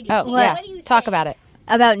mid-pod Katie. Oh, what do you talk about it?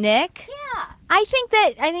 About Nick? Yeah. I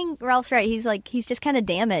think Ralph's right. He's just kind of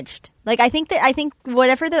damaged. I think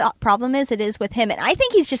whatever the problem is, it is with him. And I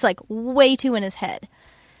think he's just way too in his head.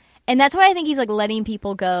 And that's why I think he's letting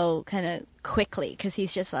people go kind of quickly, because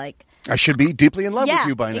he's just I should be deeply in love with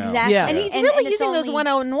you by now. Exactly. Yeah. And he's really using those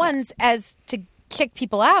one-on-ones as to kick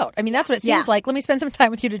people out. I mean, that's what it seems like. Let me spend some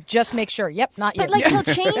time with you to just make sure. Yep, not you. But he'll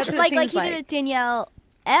change, like he did with Danielle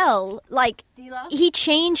L. He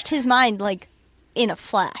changed his mind in a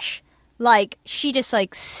flash. She just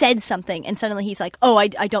said something, and suddenly he's like, "Oh, I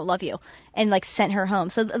don't love you," and sent her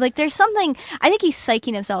home. So there's something. I think he's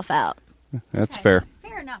psyching himself out. That's fair.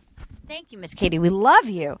 Fair enough. Thank you, Miss Katie. We love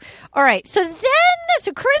you. All right. So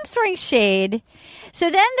Corinne's throwing shade. So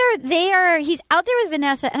then he's out there with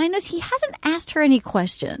Vanessa, and I notice he hasn't asked her any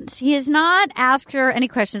questions. He has not asked her any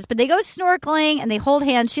questions, but they go snorkeling and they hold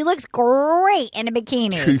hands. She looks great in a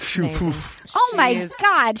bikini. Oh my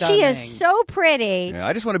God, stunning. She is so pretty. Yeah,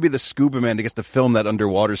 I just want to be the scuba man to get to film that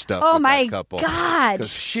underwater stuff. Oh with my that couple. God,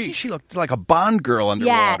 because she looked like a Bond girl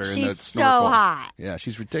underwater. Yeah, in she's the so snorkel. hot. Yeah,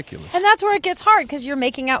 she's ridiculous. And that's where it gets hard, because you're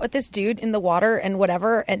making out with this dude in the water and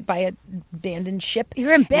whatever, and by an abandoned ship.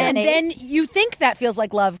 You're in Bimini. And then you think that feels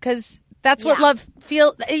like love, because That's what love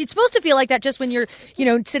feel. It's supposed to feel like that just when you're,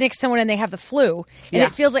 sitting next to someone and they have the flu. And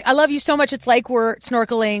it feels like, I love you so much. It's like we're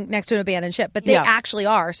snorkeling next to an abandoned ship. But they actually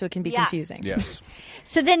are, so it can be confusing. Yes.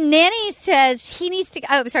 So then Nanny says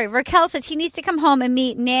Raquel says he needs to come home and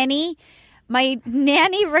meet Nanny. My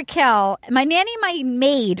maid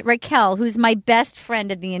Raquel, who's my best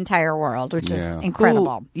friend in the entire world, which is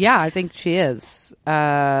incredible. Yeah, I think she is.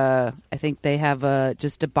 I think they have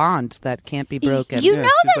just a bond that can't be broken. You know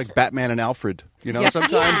she's this, like Batman and Alfred.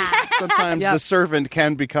 Sometimes the servant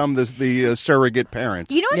can become the surrogate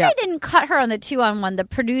parent. You know when they didn't cut her on the 2-on-1, the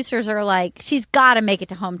producers are like, she's got to make it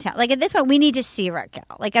to hometown. Like at this point, we need to see Raquel.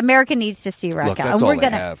 Like America needs to see Raquel. Look, that's and all they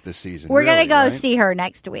have this season. We're gonna go see her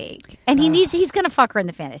next week, and he's gonna fuck her in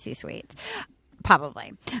the fantasy suite.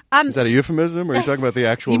 Probably. Is that a euphemism, or are you talking about the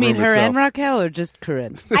actual? You mean room her itself? and Raquel, or just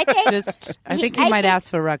Corinne? I think he might ask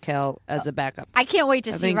for Raquel as a backup. I can't wait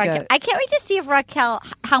to see Raquel. I can't wait to see if Raquel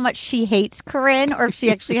how much she hates Corinne, or if she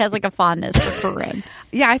actually has like a fondness for Corinne.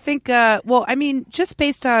 Yeah, I think. Just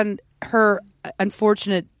based on her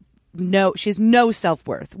unfortunate. No, she has no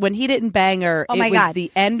self-worth. When he didn't bang her, it was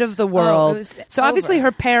the end of the world. So obviously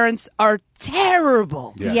her parents are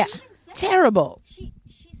terrible. Yes. Yeah, terrible. She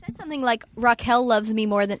said something like, Raquel loves me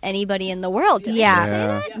more than anybody in the world. Did Yeah. she say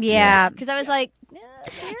that? Yeah. Because I was like,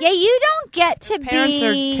 yeah, you don't get to Parents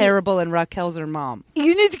be... are terrible, and Raquel's her mom.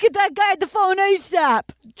 You need to get that guy the phone ASAP.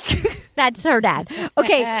 That's her dad.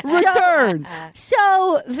 Okay, return.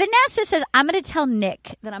 So Vanessa says, "I'm going to tell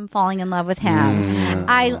Nick that I'm falling in love with him."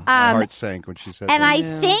 My heart sank when she said and that. I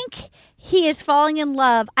think he is falling in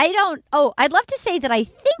love. I'd love to say that I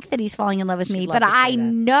think that he's falling in love with me, but I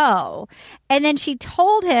know. And then she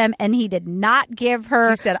told him, and he did not give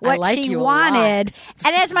her what she wanted.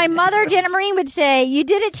 And as my mother, Jenna Marine, would say, "You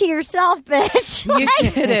did it to yourself, bitch.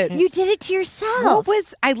 You did it. You did it to yourself."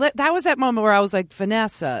 That was that moment where I was like,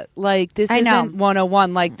 Vanessa, like this isn't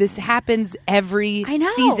 101. Like this happens every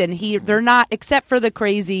season. They're not, except for the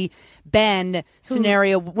crazy Ben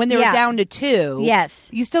scenario when they were down to 2. Yes.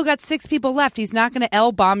 You still got 6 people left. He's not going to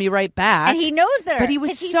L-bomb you right back. And he knows better. But he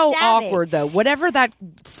was so awkward, though. Whatever that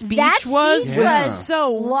speech was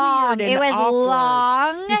so long. weird and it was awkward.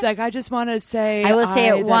 Long. He's like, I just want to say I will say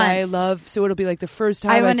it that once. I love, so it'll be like the first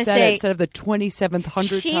time I said it instead of the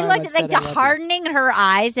 2700th she time looked I've like the said I love hardening in her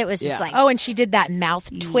eyes. It was just like... Oh, and she did that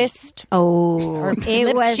mouth twist. Oh. Her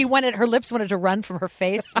lips wanted to run from her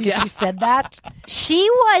face because she said that. She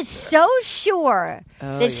was so sure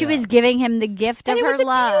that she was giving him the gift of her love. It was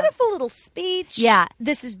a beautiful little speech. Yeah.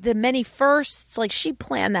 This is the many firsts. Like, she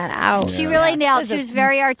planned that out. She really nailed it. She was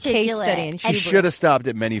very articulate. She should have stopped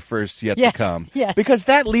at many firsts yet to come. Yes. Because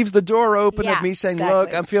that leaves the door open of me saying,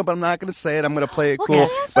 look, I'm feeling, but I'm not going to say it. I'm going to play it cool.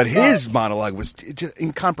 But his monologue was just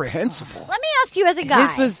incomprehensible. Let me ask you as a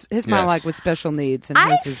guy. His monologue was special needs, and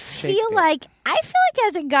his was Shakespeare. I feel like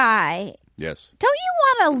as a guy, yes, don't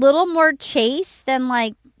you want a little more chase than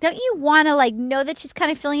like? Don't you want to know that she's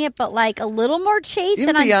kind of feeling it, but like a little more chase Even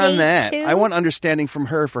than on beyond date that, 2? I want understanding from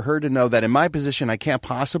her for her to know that in my position, I can't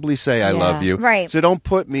possibly say I love you. Right. So don't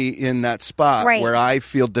put me in that spot Right. where I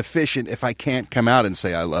feel deficient if I can't come out and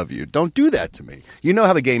say I love you. Don't do that to me. You know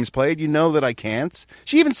how the game's played. You know that I can't.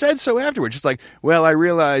 She even said so afterwards. Just like, well, I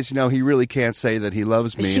realize, he really can't say that he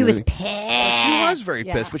loves me. She was But pissed. she was very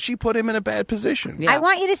pissed, but she put him in a bad position. I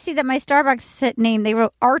want you to see that my Starbucks name, they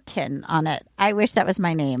wrote Artin on it. I wish that was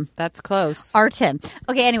my name. That's close. Artin.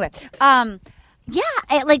 Okay, anyway. Look at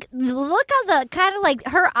the kind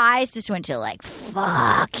of her eyes just went to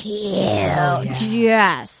fuck you.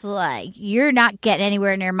 Just you're not getting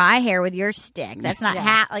anywhere near my hair with your stick. That's not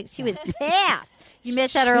she was pissed. You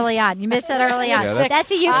missed that early on. That's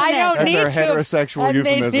a euphemism. I don't That's need our to. heterosexual That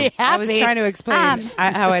made euphemism. me I was happy. trying to explain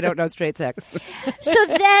how I don't know straight sex. So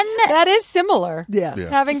then That is similar. Yeah.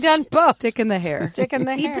 Having done both. Stick in the hair. Stick in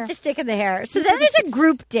the you hair. put the stick in the hair. So then there's a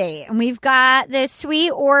group date, and we've got the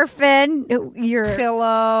sweet orphan. Your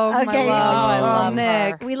Pillow. Okay. I love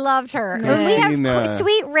Nick. her. We loved her. Christine, We have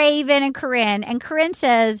sweet Raven and Corinne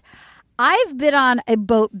says, I've been on a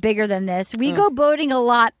boat bigger than this. We go boating a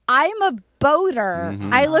lot. I'm a boater.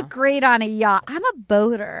 I look great on a yacht. I'm a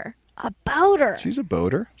boater. A boater. She's a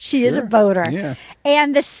boater. She is a boater. Yeah.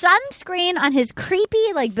 And the sunscreen on his creepy,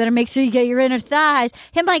 better make sure you get your inner thighs.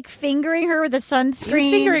 Him fingering her with the sunscreen. He was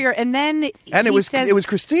fingering her, and then it was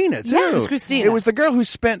Christina too. Yeah, it was Christina. It was the girl who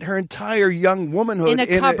spent her entire young womanhood in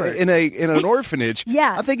a cupboard in an orphanage.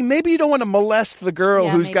 Yeah. I'm thinking maybe you don't want to molest the girl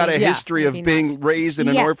who's got a history of maybe being raised in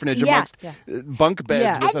an orphanage amongst bunk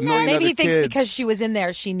beds with a million Maybe other he thinks kids. because she was in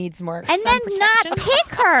there, she needs more And sun then protection. not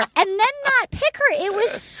pick her. It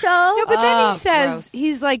was so... No, but then he says gross.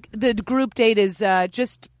 he's like the group date is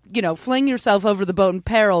just fling yourself over the boat in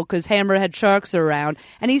peril because hammerhead sharks are around.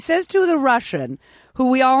 And he says to the Russian, who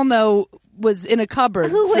we all know was in a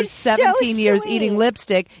cupboard for 17 years eating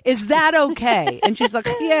lipstick, is that okay? And she's like,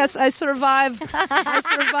 yes, I survived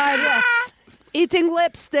eating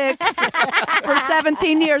lipstick for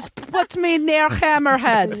 17 years. Put me near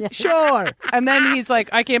hammerhead. Sure. And then he's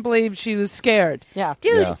like, I can't believe she was scared. Yeah.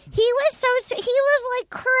 Dude, he was like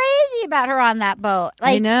crazy about her on that boat.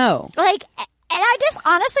 Like, I know. Like, and I just,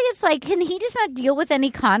 honestly, it's like, can he just not deal with any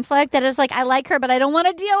conflict that is like, I like her, but I don't want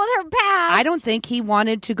to deal with her past? I don't think he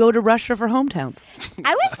wanted to go to Russia for hometowns.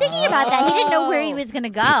 I was thinking about that. He didn't know where he was going to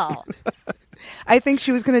go. I think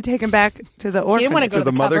she was going to take him back to the orphanage. He didn't want to go to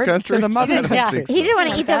the mother country. To the mother country. I don't think so. He didn't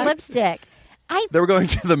want to eat the lipstick. They were going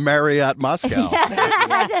to the Marriott Moscow.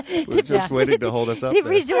 We're just waiting to hold us up. The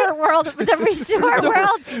resort world,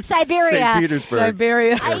 Siberia. St. Petersburg.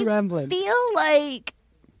 Siberia. I feel like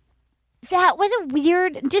that was a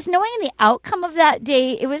weird, just knowing the outcome of that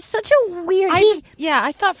day, it was such a weird.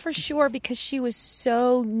 I thought for sure because she was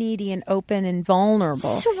so needy and open and vulnerable.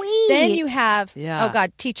 Sweet. Then you have, oh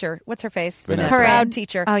God, teacher. What's her face? Vanessa. Proud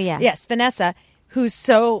teacher. Oh, yeah. Yes, Vanessa, who's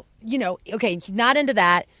so, okay, not into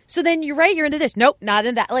that. So then you're right, you're into this. Nope, not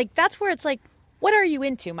into that. Like, that's where it's like, what are you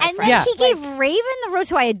into, my and friend? then he gave Raven the rose,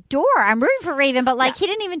 who I adore. I'm rooting for Raven, but he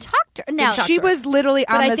didn't even talk to her. No, She was literally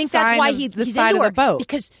on the that's why the he's side into of her, the boat.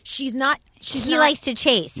 because he likes to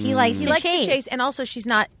chase. He likes to chase, and also she's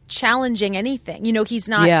not challenging anything. He's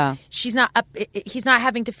not. Yeah. She's not up. He's not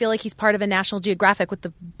having to feel like he's part of a National Geographic with the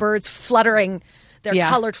birds fluttering their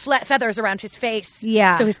colored feathers around his face.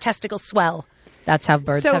 Yeah. So his testicles swell. That's how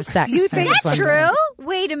birds have sex. You think that's true?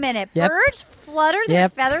 Wait a minute. Yep. Birds flutter their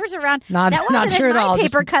feathers around. Not true at all.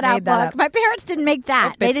 Paper cutout book. Up. My parents didn't make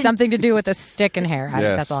that. It's something to do with a stick and hair.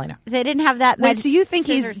 Yes. That's all I know. They didn't have that. Wait, so you think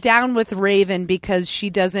he's down with Raven because she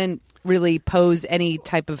doesn't really pose any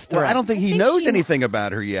type of threat? Well, I don't think he knows anything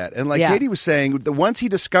about her yet. And like Katie was saying, once he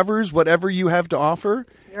discovers whatever you have to offer,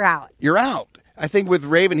 you're out. You're out. I think with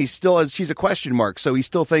Raven, she's a question mark, so he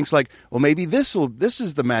still thinks like, well, maybe this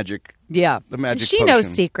is the magic. Yeah, the magic. She potion. knows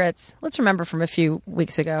secrets. Let's remember from a few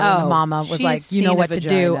weeks ago when the mama was like, "You know what to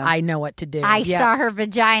do. I know what to do." I saw her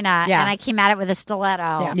vagina, and I came at it with a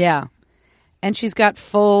stiletto. Yeah. And she's got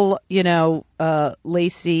full,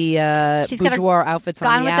 lacy boudoir outfits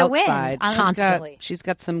on the outside. Constantly. She's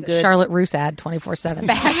got some good Charlotte Roos ad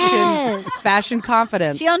 24/7. Fashion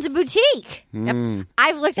confidence. She owns a boutique. Yep.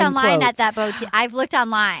 I've looked online at that boutique. I've looked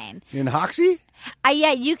online. In Hoxie?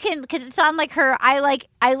 You can, because it's on like her.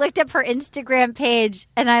 I looked up her Instagram page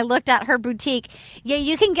and I looked at her boutique. Yeah,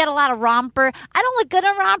 you can get a lot of romper. I don't look good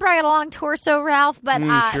in romper. I got a long torso, Ralph, but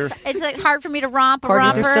sure. it's like hard for me to romp.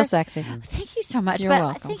 Corgis are still sexy. Thank you so much. You're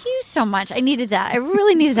welcome. Thank you so much. I needed that. I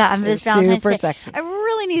really needed that on this Valentine's Day. Sexy. I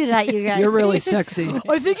really needed that, you guys. You're really sexy.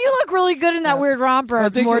 I think you look really good in that weird romper.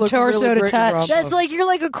 It's more torso to touch. That's like you're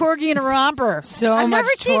like a corgi in a romper. I've never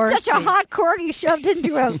seen such a hot corgi shoved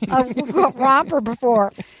into a romper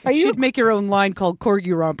before. You should make your own line called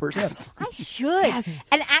Corgi Rompers. I should. Yes.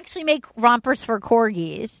 And actually make rompers for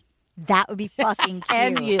corgis. That would be fucking cute.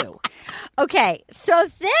 And you. Okay, so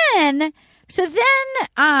then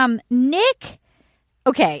Nick.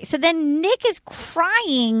 Okay, so then Nick is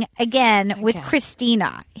crying again with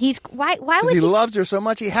Christina. He's why was he loves her so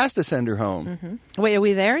much he has to send her home. Mm-hmm. Wait, are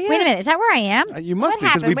we there yet? Wait a minute, is that where I am? You must what be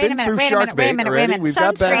because we've been through shark bait already. We've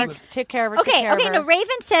got back. Take care of her. Okay. No,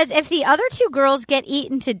 Raven says if the other two girls get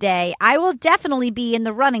eaten today, I will definitely be in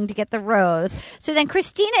the running to get the rose. So then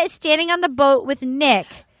Christina is standing on the boat with Nick,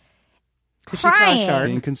 crying,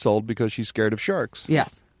 being consoled because she's scared of sharks.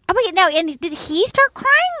 Yes. Oh, wait, now, and did he start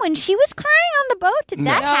crying when she was crying on the boat? Did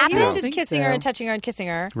that happen? He was just kissing her and touching her and kissing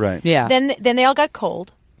her. Right. Yeah. Then they all got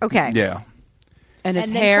cold. Okay. Yeah. And his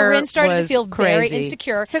then hair Corinne started was to feel crazy. very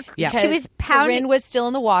insecure. So Yeah. she was pounding. Corinne was still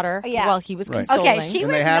in the water while he was consoling. Okay, she And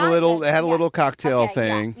was they had not a little. good. They had a little cocktail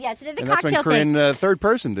thing. Yeah, so did the and that's when cocktail thing. Corinne third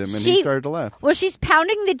personed him, and he started to laugh. Well, she's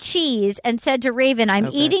pounding the cheese and said to Raven, "I'm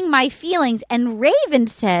eating my feelings." And Raven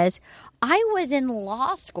says, I was in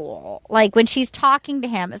law school. Like when she's talking to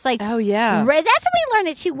him, it's like, oh yeah, that's when we learned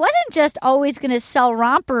that she wasn't just always going to sell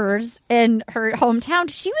rompers in her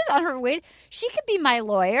hometown. She was on her way. She could be my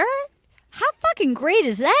lawyer. How fucking great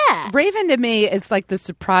is that? Raven to me is like the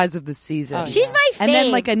surprise of the season. Oh, she's my fave. And then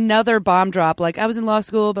like another bomb drop. Like I was in law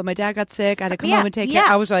school, but my dad got sick. I had to come home and take care.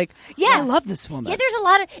 I was like, I love this woman. Yeah, there's a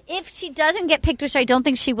lot of. If she doesn't get picked, which I don't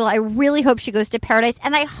think she will, I really hope she goes to paradise,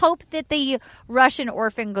 and I hope that the Russian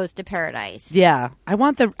orphan goes to paradise. Yeah, I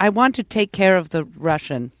want to take care of the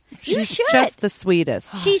Russian. You She's should. just the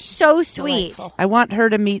sweetest. She's so sweet. Delightful. I want her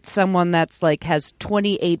to meet someone that's like has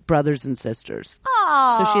 28 brothers and sisters. Aw.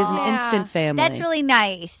 Oh, So she has an instant family. That's really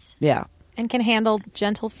nice. Yeah. And can handle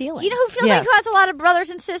gentle feelings. You know who feels like who has a lot of brothers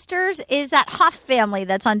and sisters is that Huff family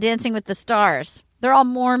that's on Dancing with the Stars. They're all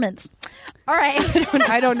Mormons. All right.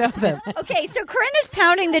 I don't know them. Okay, so Corinne is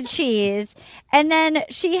pounding the cheese, and then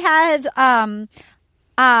she has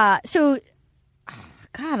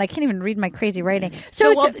God, I can't even read my crazy writing.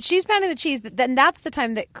 So she's pounding the cheese. Then that's the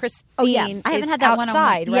time that Christine I haven't is had that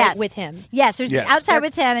outside, one-on-one. right, Yes. with him. Yes, so she's outside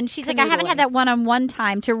with him, and she's like, I haven't had that one-on-one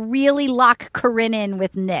time to really lock Corinne in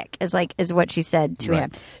with Nick, is what she said to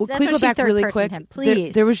him. Well, So can we that's go what she back really third-personed quick? him.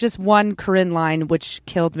 Please. There was just one Corinne line which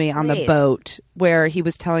killed me on the boat where he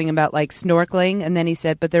was telling about like snorkeling, and then he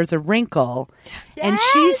said, "But there's a wrinkle," and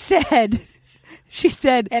she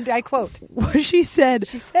said, and I quote, she said,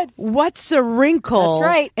 "What's a wrinkle?" That's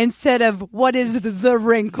right. Instead of what is the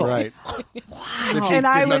wrinkle? Right. Wow. And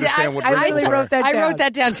I really wrote that down. I wrote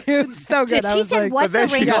that down too. It's so good. She said, "What's But then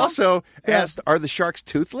a wrinkle?" she also asked, "Are the sharks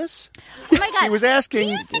toothless?" Oh my God. She was asking,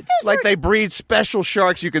 Do you think those like were- they breed special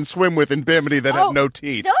sharks you can swim with in Bimini that have no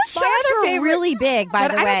teeth. Those sharks were really big, by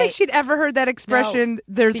But the I way. don't think she'd ever heard that expression.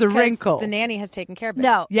 There's a Because wrinkle. The nanny has taken care of it.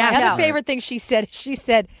 No. Yes. My No. other favorite thing she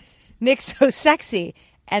said, Nick's so sexy.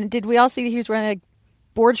 And did we all see that he was wearing like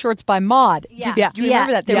board shorts by Maud? Yeah. Do you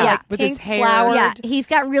remember that? They were like With pink his hair. flowered. Yeah, he's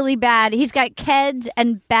got really bad. He's got Keds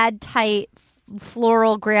and bad tight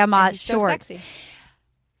floral grandma He's so shorts. sexy.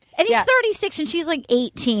 And he's 36 and she's like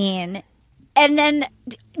 18. And then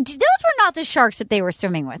those were not the sharks that they were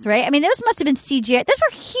swimming with, right? I mean, those must have been CGI. Those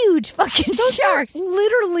were huge fucking sharks. I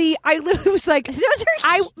literally was like, Those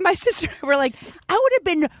are my sister and I were like, I would have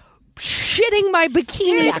been shitting my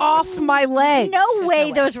bikini off my leg. No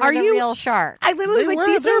way those were Are the you- real sharks. I literally was like,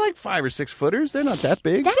 these they're are like 5 or 6 footers. They're not that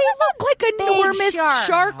big. they look like enormous shark.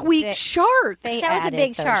 Shark Week They- sharks. They That was a added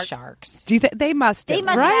big those shark. sharks. Do you think they must have, They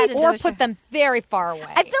must have right? added Or those put them very far away.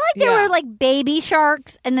 I feel like they Yeah. were like baby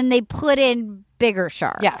sharks and then they put in bigger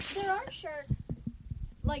sharks. Yes. There are sharks.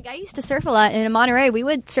 Like, I used to surf a lot, and in Monterey, we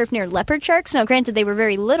would surf near leopard sharks. Now, granted, they were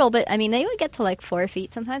very little, but, I mean, they would get to, like, 4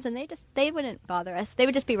 feet sometimes, and they wouldn't bother us. They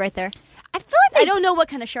would just be right there. I feel like I don't know what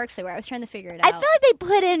kind of sharks they were. I was trying to figure it I out. feel like they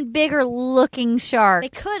put in bigger looking sharks. They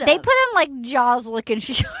could've. They put in like Jaws looking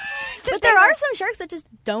sharks. But there are some sharks that just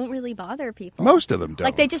don't really bother people. Most of them don't.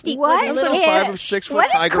 Like, they just eat What? like, Those little... are 5 or 6 foot What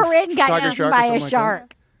if tiger Corinne got tiger eaten shark or by a something like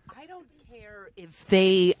shark? I don't care if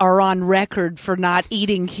they are on record for not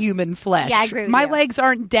eating human flesh. Yeah, I agree with My you. legs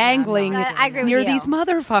aren't dangling I agree with near you. these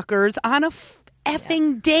motherfuckers on a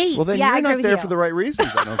effing date. Well, then Yeah, I you're agree not with there you. for the right reasons,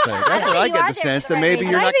 I don't think. That's what think I you get are the there sense for the that right maybe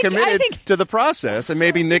reasons. you're not I committed think- to the process, and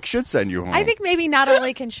maybe Nick should send you home. I think maybe not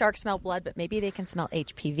only can sharks smell blood, but maybe they can smell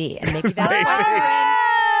HPV, and maybe that's why.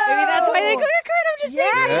 Maybe that's why they go to Kurt. I'm just saying.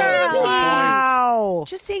 Yeah, good Wow.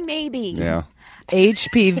 Just saying maybe. Yeah.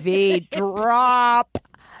 HPV drop.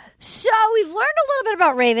 So we've learned a little bit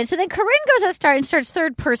about Raven. So then Corinne goes and starts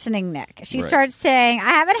third-personing Nick. She Right. starts saying, I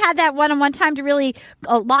haven't had that one-on-one time to really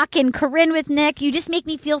lock in Corinne with Nick. You just make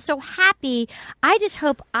me feel so happy. I just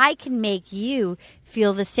hope I can make you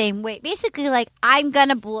feel the same way. Basically, like, I'm going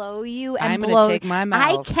to blow you and I'm gonna blow take my I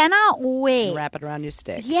mouth cannot wait. Wrap it around your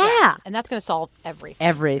stick. Yeah. And that's going to solve everything.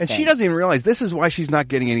 Everything. And she doesn't even realize this is why she's not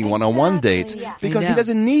getting any one-on-one dates, because I he know.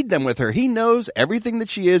 doesn't need them with her. He knows everything that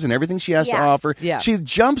she is and everything she has to Yeah. offer. Yeah. She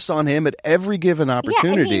jumps on him at every given Yeah, and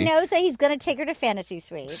opportunity. he knows that he's going to take her to Fantasy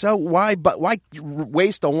Suite. So why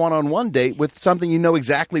waste a one-on-one date with something you know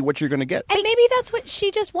exactly what you're going to get? And maybe that's what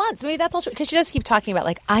she just wants. Maybe that's all because she does keep talking about,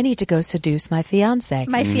 like, I need to go seduce my fiance.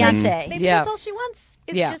 My fiance. Maybe Yeah. that's all she wants.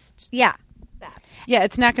 It's Yeah. just Yeah. that. Yeah,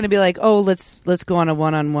 it's not going to be like, oh, let's go on a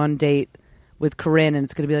one-on-one date with Corinne, and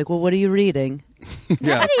it's going to be like, well, what are you reading?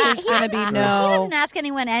 Yeah. There's gonna be He no- doesn't ask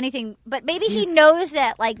anyone anything, but maybe he knows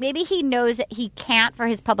that. Like maybe he knows that he can't, for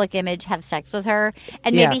his public image, have sex with her,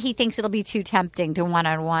 and maybe Yeah. he thinks it'll be too tempting to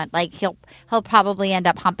one-on-one. Like he'll probably end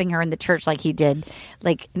up humping her in the church, like he did,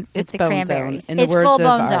 like with It's the bone cranberries. zone, in the It's words full of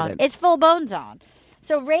bone zone. Arden. It's full bone zone.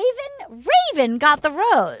 So Raven got the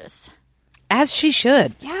rose. As she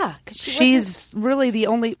should. Yeah, because She's really the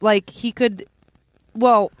only, like, he could,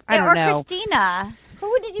 well, I or don't know. Christina.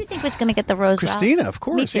 Who did you think was going to get the rose? Ralph? Christina, of Me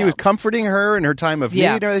course. too. He was comforting her in her time of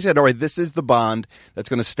Yeah. need. And they said, all right, this is the bond that's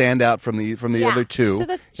going to stand out from the Yeah. other two. So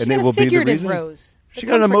that's, she and got it a will be the figurative reason. rose. She The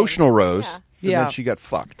got an comforting. emotional rose. Yeah. And Yeah. then she got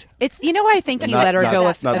fucked. It's, you know why I think he Not- let her not- go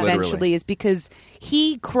not eventually literally. is because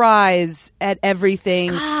he cries at everything.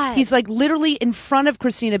 God. He's like literally in front of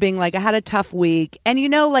Christina being like, I had a tough week. And you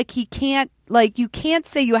know, like he can't, like you can't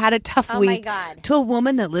say you had a tough Oh, my week God. to a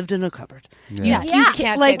woman that lived in a cupboard. Yeah, Yeah. you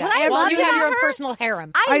can't Like, say what that. I Well, loved you have about your own her- personal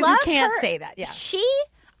harem. I you loved can't her. say that. Yeah.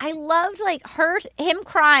 I loved like him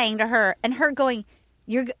crying to her and her going,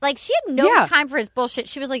 You're like, she had no time for his bullshit.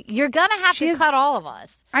 She was like, you're gonna have to cut all of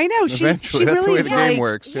us. I know. Eventually, she that's really the way the game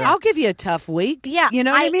works. Yeah. I'll give you a tough week. Yeah, you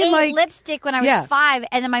know what I mean. ate like lipstick when I was 5,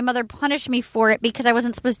 and then my mother punished me for it because I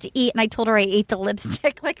wasn't supposed to eat, and I told her I ate the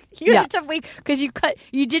lipstick. Like, you had a tough week because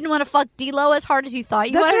you didn't want to fuck D-Lo as hard as you thought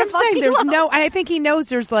you That's wanted what to fuck I'm saying. D-Lo. I think he knows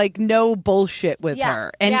there's like no bullshit with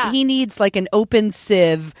her, and he needs like an open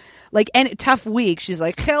sieve. Like, any tough week, she's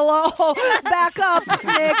like, hello, back up,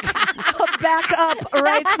 Nick. Back up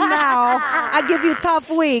right now. I give you a tough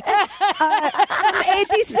week. From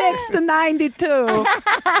 86 to 92,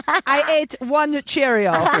 I ate one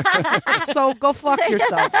Cheerio. So go fuck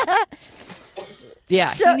yourself.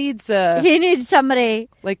 Yeah, So, he needs somebody.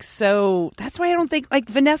 Like, so that's why I don't think, like,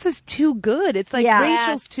 Vanessa's too good. It's like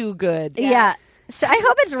Rachel's too good. Yeah. So I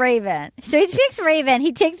hope it's Raven. So he picks Raven.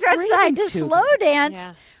 He takes her outside to slow dance.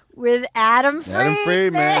 Yeah. With Adam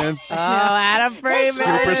Freeman. Oh, Adam Freeman.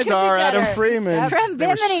 Superstar Adam Freeman. From They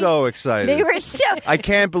were Bimini. so excited. They were so... I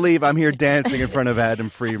can't believe I'm here dancing in front of Adam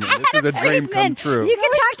Freeman. This is a dream come true. You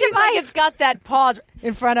can talk to Like it's got that pause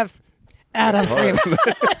in front of Adam Freeman.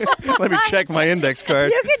 Let me check my index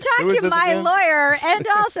card. You can talk to my lawyer and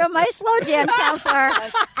also my slow jam counselor,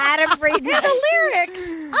 Adam Freeman. The lyrics.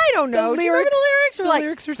 I don't know. Do you remember the lyrics? We're like,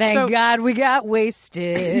 lyrics are thank so- God we got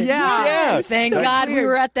wasted. Yes. Thank So God we weird.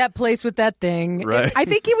 were at that place with that thing. Right. I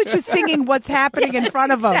think he was just singing what's happening in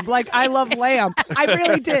front of him. Like, I Love Lamb. I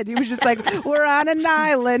really did. He was just like, we're on an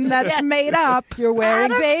island that's made up. You're wearing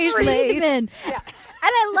Adam beige lace. Freeman. And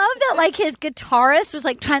I love that, like, his guitarist was,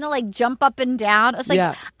 like, trying to, like, jump up and down. It's like,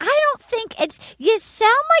 I don't think you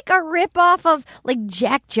sound like a ripoff of, like,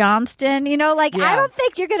 Jack Johnston, you know? Like, I don't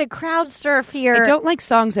think you're going to crowd surf here. I don't like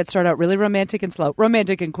songs that start out really romantic and slow,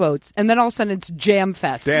 romantic in quotes, and then all of a sudden it's jam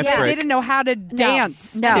fest. Dance They break. didn't know how to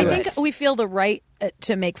dance. No. to I it. think we feel the right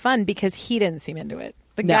to make fun because he didn't seem into it.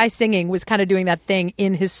 The guy singing was kind of doing that thing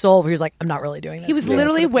in his soul where he was like, I'm not really doing this. He was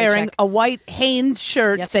literally wearing a white Hanes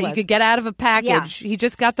shirt that you could get out of a package. He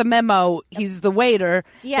just got the memo. He's the waiter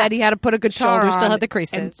that he had to put a guitar Shoulders on. still had the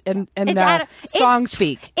creases. And It's song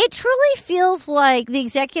speak. It truly feels like the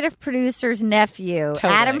executive producer's nephew,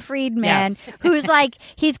 Adam Friedman, who's like,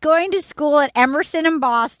 he's going to school at Emerson in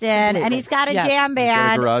Boston, and he's got a jam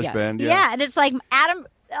band. Garage band, Yeah, and it's like, Adam...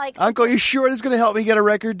 Like, Uncle, you sure this is going to help me get a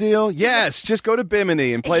record deal? Yes, just go to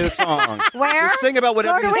Bimini and play the song. Where? Just sing about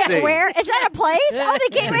whatever you see. Where? Is that a place? Oh,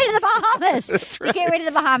 the gateway to the Bahamas. The gateway to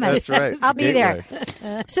the Bahamas. That's right. I'll be there.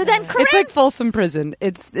 So then, Corinne... It's like Folsom Prison.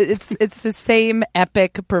 It's the same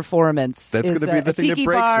epic performance. That's going to be the thing that tiki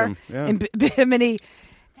breaks bar him. Yeah. in Bimini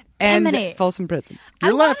and Bimini. Folsom Prison.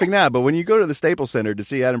 You're laughing now, but when you go to the Staples Center to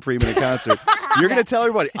see Adam Freeman in concert, you're going to tell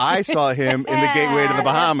everybody, I saw him in the Gateway to the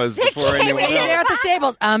Bahamas before anyone He's there else. at the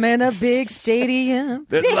stables. I'm in a big stadium.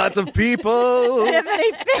 There's lots of people,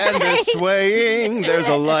 and they're swaying. There's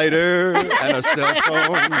a lighter and a cell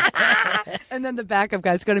phone. And then the backup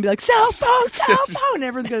guy's going to be like, cell phone, and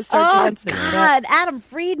everyone's going to start dancing. God, Adam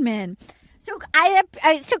Friedman. So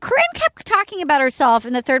so Corinne kept talking about herself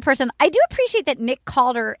in the third person. I do appreciate that Nick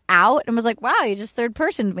called her out and was like, "Wow, you just third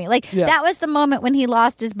personed me." Like that was the moment when he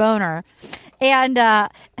lost his boner. And I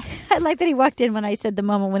like that he walked in when I said the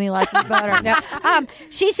moment when he lost his boner.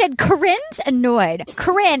 She said, "Corinne's annoyed.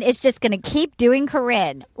 Corinne is just going to keep doing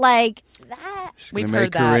Corinne like that." We've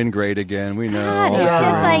heard that. Corinne great again. We know. God, it's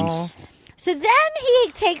just like. So then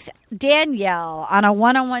he takes Danielle on a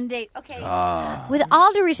one-on-one date. Okay, with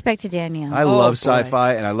all due respect to Danielle. I love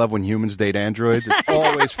sci-fi, and I love when humans date androids. It's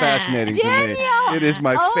always fascinating to me. It is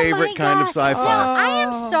my favorite kind of sci-fi. Now, I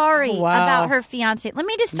am sorry about her fiance. Let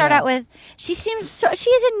me just start out with, she is a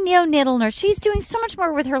neonatal nurse. She's doing so much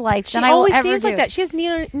more with her life than I will ever do. She always seems like that. She has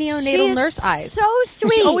neonatal nurse eyes. So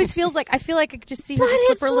sweet. She always feels like, I feel like I could just see her just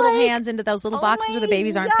slip her little hands into those little boxes where the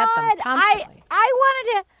babies aren't pet them constantly.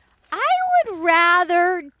 I would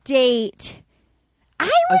rather date... a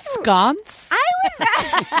sconce? I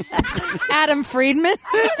would Adam Friedman?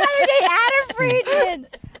 I would rather date Adam Friedman.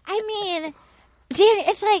 I mean, Dan,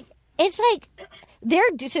 it's like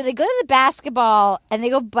so they go to the basketball and they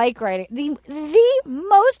go bike riding. The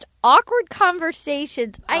most awkward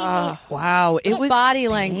conversations. Wow, it was body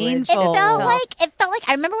language. It felt like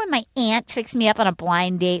I remember when my aunt fixed me up on a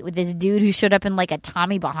blind date with this dude who showed up in like a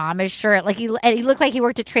Tommy Bahamas shirt. Like he looked like he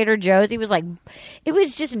worked at Trader Joe's. He was like, it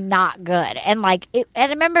was just not good. And like, and I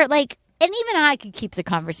remember like. And even I could keep the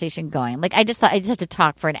conversation going. Like, I just thought I just have to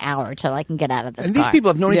talk for an hour until I can get out of this And car. these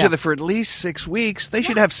people have known each other for at least 6 weeks. They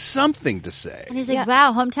should have something to say. And he's like,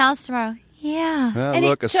 wow, hometowns tomorrow. Yeah.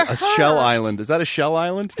 Look, a shell island. Is that a shell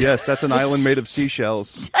island? Yes, that's an island made of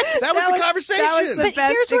seashells. That was the conversation. But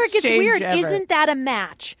here's where it gets weird. Ever. Isn't that a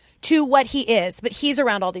match? to what he is, but he's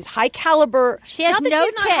around all these high caliber. She has not that no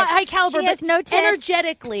she's not tits. high caliber, She has but no tits.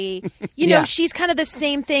 energetically, she's kind of the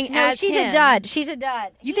same thing No, as she's him. a dud. She's a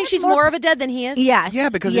dud. You think she's more of a dud than he is? Yes. Yeah,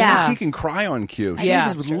 because yeah. at least he can cry on cue. She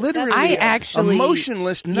Yeah. was literally I actually-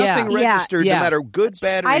 emotionless, nothing Yeah. registered, Yeah. no matter good,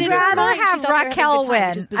 bad, or I'd indifferent. rather She have thought they were having a Raquel good time,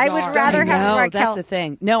 which win. is I would bizarre. rather have No, Raquel. that's the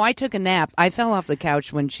thing. No, I took a nap. I fell off the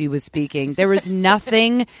couch when she was speaking. There was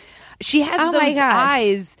nothing. She has Oh my those God.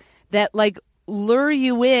 eyes that like lure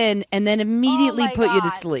you in and then immediately Oh my put you to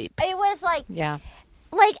God. sleep. It was like, Yeah.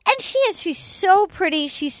 and she's so pretty.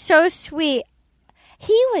 She's so sweet.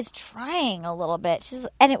 He was trying a little bit,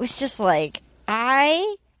 and it was just like,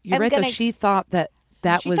 You're right, though. She thought that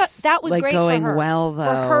She was thought that was like great going for her. well, though. For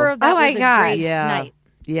her, that Oh my was a God. great yeah, night.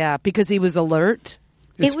 yeah, because he was alert.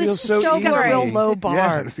 This It was feels so so easy. got a real low bar.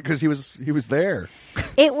 Yeah, because he was there.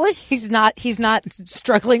 it was He's not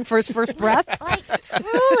struggling for his first breath.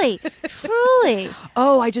 like truly.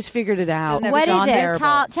 Oh, I just figured it out. Doesn't have What It's is it? terrible.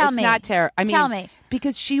 Tell It's me. not terrible. I mean, Tell me.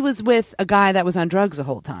 because she was with a guy that was on drugs the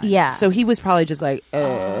whole time. Yeah. So he was probably just like,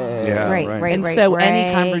 Yeah, Right. and so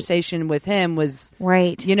any conversation with him was,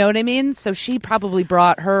 Right. you know what I mean? So she probably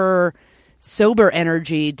brought her sober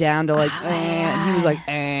energy down to like, and he was like,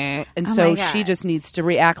 and Oh so my God. she just needs to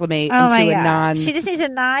reacclimate Oh my into a God. non She just needs a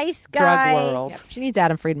nice drug guy. world. She needs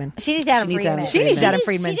Adam Friedman. She needs Adam She needs Friedman. Adam She needs Adam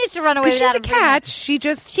Friedman. She needs to run away Because with she's a Adam Friedman. cat. She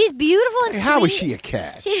just She's beautiful and sweet. How is she a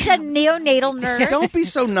cat? She's a neonatal nurse. Don't be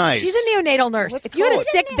so nice. She's a neonatal nurse. If you had a call it?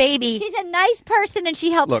 sick baby, She's a nice person and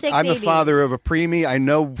she helps Look, sick I'm babies. the father of a preemie. I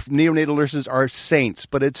know neonatal nurses are saints,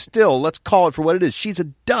 but it's still, let's call it for what it is. She's a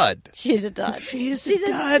dud. She's a dud. She's She's a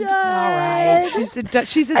dud. All right. She's a dud.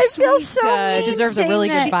 She's a I sweet feel so dud. mean she deserves a saying really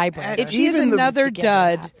that. good vibrator. If she is another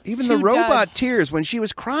dud, Even the two robot duds. tears when she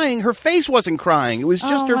was crying, her face wasn't crying. It was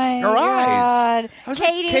just her eyes. God. I was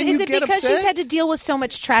Katie, like, can Is you it get because upset? she's had to deal with so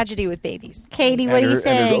much tragedy with babies? Katie, what and do you her,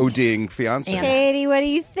 and her think? ODing fiance. Katie, what do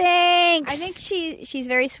you think? I think she's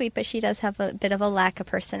very sweet, but she does have a bit of a lack of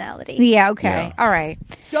personality. Yeah, okay. Yeah. All right.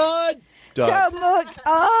 Dud. Dud. So,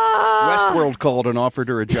 Westworld called and offered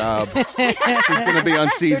her a job. She's going to be on They're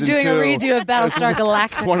season doing 2. a redo of Battlestar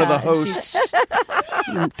Galactica. One of the and hosts.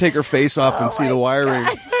 Take her face off and see the wiring.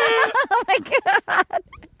 oh my God.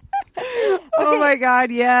 Oh my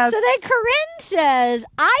God, yes. So then Corinne says,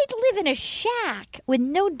 I'd live in a shack with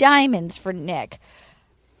no diamonds for Nick.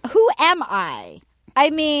 Who am I? I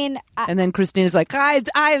mean, And then Christina's like,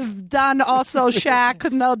 I've done also shack,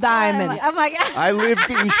 no diamonds. oh my God. I lived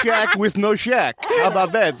in shack with no shack. How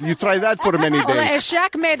about that? You try that for many A days.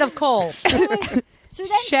 shack made of coal. So then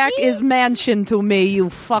Shack she, is mansion to me, you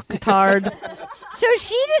fucktard. So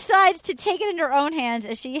she decides to take it into her own hands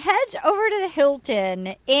as she heads over to the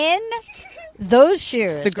Hilton in those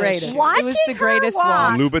shoes. It's the greatest. Watching It was the her greatest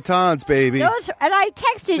walk, one. Louboutins, baby. Those, and I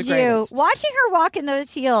texted It's the you, greatest. watching her walk in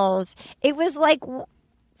those heels, it was like,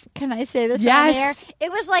 can I say this Yes. on air?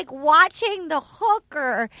 It was like watching the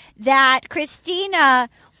hooker that Christina,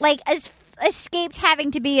 escaped having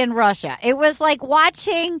to be in Russia. It was like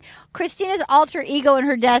watching Christina's alter ego in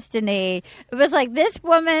her destiny. It was like this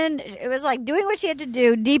woman, it was like doing what she had to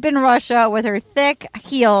do deep in Russia with her thick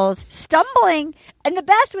heels, stumbling. And the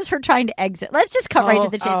best was her trying to exit. Let's just cut right to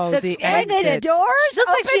the chase. oh, the when the exit. doors She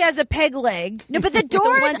looks like open- she has a peg leg. no, but the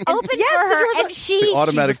doors one- open yes, for the her, doors and open. she The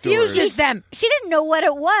automatic doors. Fuses them. She didn't know what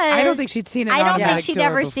it was. I don't think she'd seen an I don't automatic think she'd door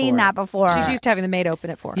ever seen before. that before. She's used to having the maid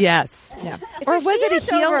open it for her. Yes. Yeah. Or was she it was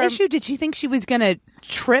a heel over- issue? Did she think she was going to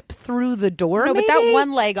trip through the door? No, but that maybe?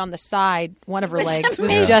 one leg on the side, one of her legs,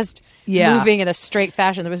 was Yeah. just Yeah. moving in a straight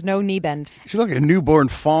fashion. There was no knee bend. She's like a newborn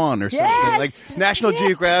fawn or something. Yes. Like National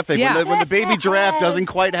Geographic. Yeah. When the baby giraffe doesn't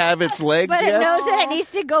quite have its legs but yet. it knows that it needs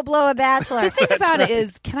to go blow a bachelor. The thing about it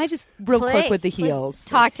is, can I just real quick with the heels?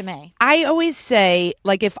 Talk to me. I always say,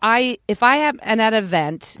 like, if I am at an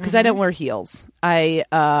event, because I don't wear heels, I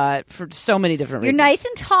for so many different You're reasons. nice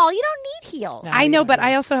and tall. You don't need heels. I know, but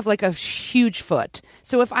I also have like a huge foot.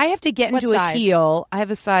 So if I have to get What into size? a heel, I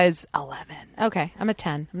have a size 11. Okay, I'm a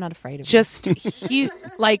 10. I'm not afraid of Just huge.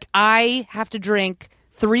 Like I have to drink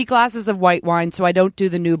 3 glasses of white wine so I don't do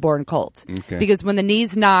the newborn colt. Okay. Because when the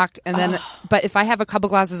knees knock and then but if I have a couple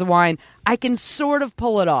glasses of wine, I can sort of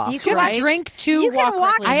pull it off. You can right? drink 2 You can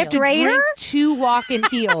walk I have to straighter? drink 2 walk-in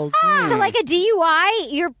heels. So like a DUI,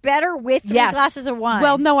 you're better with 3 Yes. glasses of wine.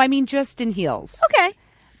 Well, no, I mean just in heels. okay.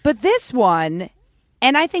 But this one,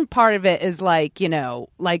 and I think part of it is like, you know,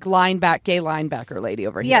 like gay linebacker lady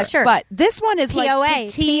over here. Yeah, sure. But this one is POA, like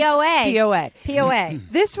petite. POA. POA. POA.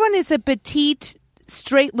 This one is a petite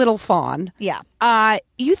straight little fawn. Yeah.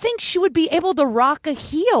 You think she would be able to rock a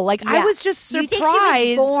heel? Like I was just surprised. You think she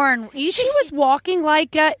was born? She was walking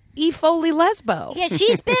like a E. Foley lesbo. Yeah,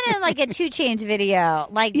 she's been in like a 2 Chainz video,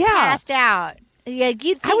 like passed out. Yeah, you'd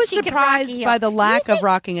think I was she could rock a surprised heel. by the lack of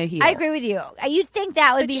rocking a heel. I agree with you. You'd think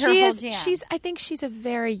that would be her whole jam. I think she's a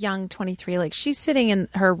very young 23. Like she's sitting in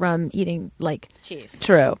her room eating like cheese.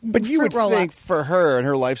 True. But you would think for her and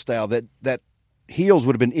her lifestyle that heels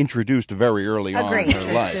would have been introduced very early on in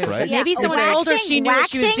her life, right? Yeah. Maybe someone told her she knew what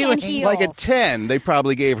she was doing. Like at 10, they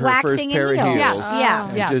probably gave her first pair of heels. Yeah.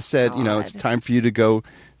 And just said, it's time for you to go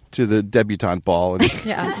to the debutante ball and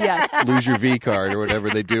lose your V card or whatever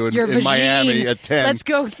they do in Miami at 10. Let's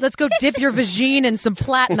go dip your vagine in some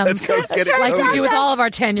platinum. Let's go get it like we do with all of our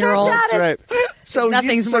 10-year-olds. That's right. So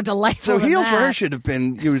nothing's more delightful. So than heels that. for her should have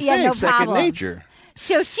been, you would think, second nature.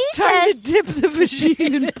 So she Time says, to dip the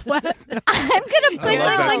vagine in platinum. I'm going to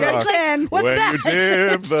put What's when that? you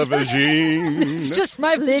dip the vagine. It's just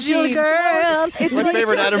my little vagine. girl. It's my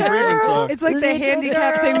favorite Adam Friedman song. It's like the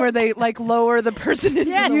handicap thing where they like lower the person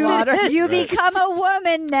into the water. You become a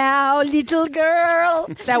woman now, little girl.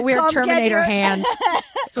 It's that weird Terminator hand.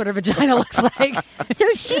 That's what her vagina looks like. So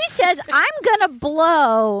she says, I'm going to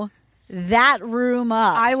blow that room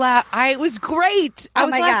up. It was great. I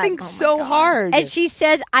was laughing so hard. And she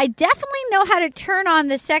says, I definitely know how to turn on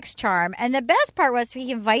the sex charm. And the best part was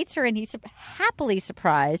he invites her and he's happily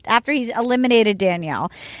surprised after he's eliminated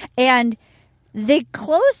Danielle. And they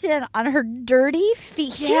closed in on her dirty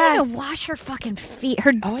feet. She didn't even wash her fucking feet.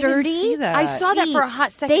 Her dirty. I didn't see that. I saw that for a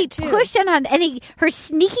hot second They too. pushed in on her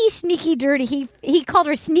sneaky dirty. He called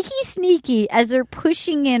her sneaky as they're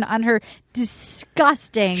pushing in on her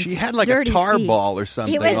disgusting. She had like a tar ball or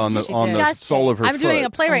something on the sole of her foot. I'm doing a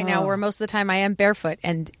play right now where most of the time I am barefoot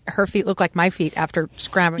and her feet look like my feet after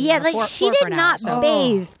scrambling. Yeah, like she did not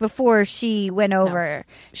bathe before she went over.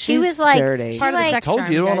 She was like dirty. Part of the sex told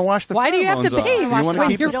charm, you don't guys. want to wash the Why do you have to pheromones off. bathe? You want to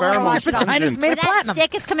keep the pheromones Your vagina's made of that platinum.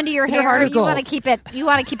 stick is coming to your Your hair. heart is You gold. want to keep it. You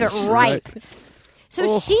want to keep it right.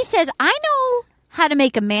 So she says, "I know how to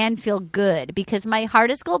make a man feel good because my heart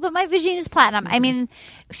is gold, but my vagina is platinum." I mean,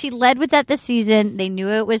 she led with that this season. They knew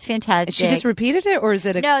it was fantastic. She just repeated it, or is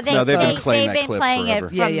it? No, they've been playing it forever.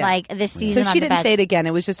 from like this season. So she didn't say it again.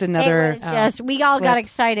 It was just another. It was just we all got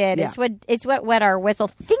excited. Yeah. It's what wet our whistle,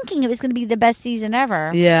 thinking it was going to be the best season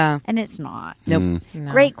ever. Yeah, and it's not. Nope.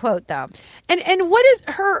 No. Great quote though. And what is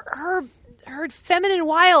her feminine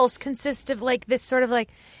wiles consist of like this sort of like,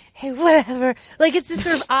 hey, whatever. Like it's this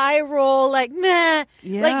sort of eye roll, like meh.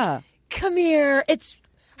 Yeah. Like come here.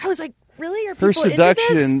 I was like, really? Are people Her into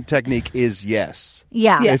seduction this? technique is yes.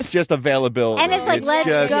 Yeah. It's just availability. And it's like,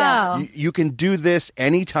 let's go. You can do this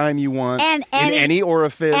anytime you want. And in any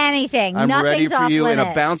orifice. Anything. I'm ready Nothing's for you off in a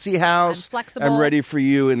limits. bouncy house. I'm flexible. I'm ready for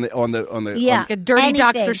you on the Yeah. Like a dirty Anything.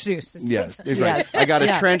 Dr. Seuss. Yes, Yes. I got a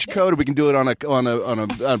Yeah. trench coat. We can do it on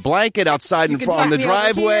a blanket outside You can on fuck the me over here.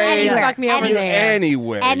 driveway. You can fuck me over Anywhere. there.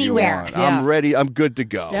 Anywhere. You want. Yeah. I'm ready. I'm good to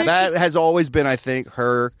go. That has always been, I think,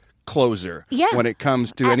 her closer when it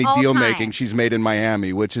comes to At any all deal times. making she's made in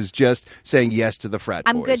Miami, which is just saying yes to the frat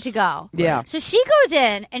I'm boys. good to go. Yeah. So she goes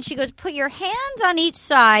in and she goes, put your hands on each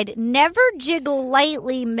side, never jiggle,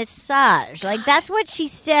 lightly massage. Like that's what she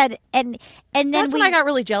said. And then That's when I got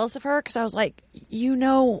really jealous of her because I was like, you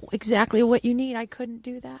know exactly what you need. I couldn't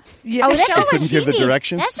do that. Yeah. Oh, that's not what couldn't she give the needs.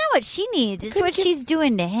 directions? That's not what she needs. It's what she's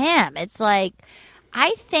doing to him. It's like,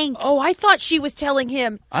 I think. Oh, I thought she was telling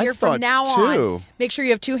him, I here thought from now too. on, make sure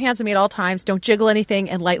you have two hands on me at all times. Don't jiggle anything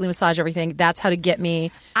and lightly massage everything. That's how to get me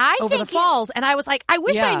over the falls. And I was like, I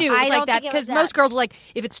wish I knew it was I like don't that think it was because most that. girls are like,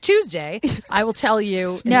 if it's Tuesday, I will tell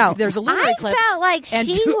you. No. if there's a lunar I eclipse. felt like and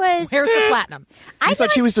she was- Where's the platinum? You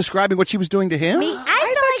thought she was describing what she was doing to him? I felt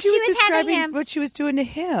like she was having describing him. what she was doing to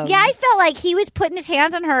him. Yeah, I felt like he was putting his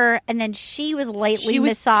hands on her, and then she was lightly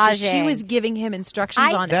massaging. So she was giving him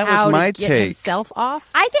instructions on That was how my to get take. himself off.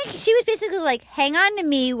 I think she was basically like, hang on to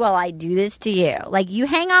me while I do this to you. Like, you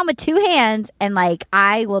hang on with two hands, and like,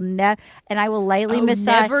 I will lightly massage.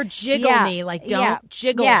 Never jiggle me. Like, don't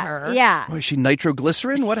jiggle her. Yeah. Oh, is she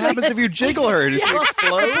nitroglycerin? What happens if you jiggle her? Does she The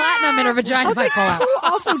explode? platinum in her vagina might fall out.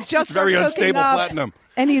 Also, just Very starts hooking unstable up, platinum.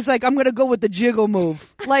 and he's like, "I'm going to go with the jiggle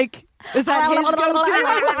move." Like, is that his go-to? I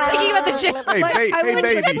was thinking about the jiggle. Hey, hey,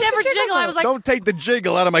 She said baby. never jiggle. I was like, Don't take the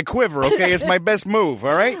jiggle out of my quiver, okay? It's my best move,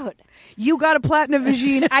 all right? Dude. You got a platinum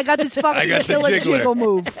vagine. I got this I fucking got the killer jiggler. jiggle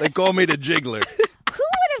move. They call me the jiggler. Who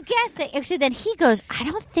would have guessed that? Actually, then he goes, I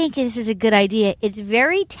don't think this is a good idea. It's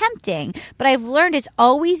very tempting, but I've learned it's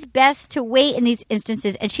always best to wait in these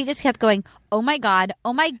instances. And she just kept going, oh my God,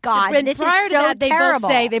 and this prior is to so that, terrible.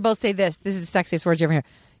 They both say this. This is the sexiest words you ever hear.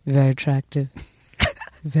 Very attractive.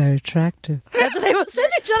 very attractive. That's what they both said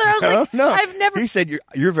to each other. I was like, No. I've never. He said,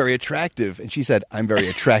 you're very attractive. And she said, I'm very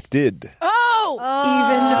attracted. Even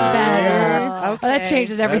better. Okay. Oh, that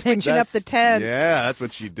changes everything. Switching up the tense. Yeah, that's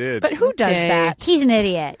what she did. But who does Okay. that? He's an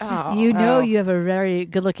idiot. Oh. You know Oh. you have a very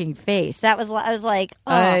good-looking face. That was. I was like,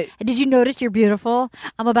 oh, did you notice you're beautiful?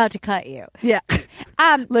 I'm about to cut you. Yeah.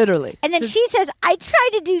 Literally. And then she says, I tried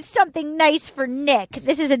to do something nice for Nick.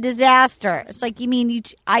 This is a disaster. It's like, you mean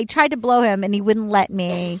I tried to blow him and he wouldn't let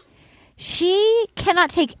me. She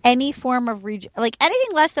cannot take any form of like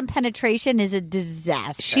anything less than penetration is a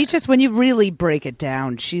disaster. She just, when you really break it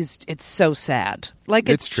down, it's so sad. Like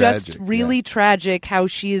it's just tragic, really tragic how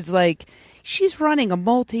she's running a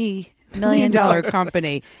multi-million-dollar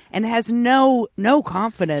company and has no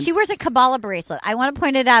confidence. She wears a Kabbalah bracelet. I want to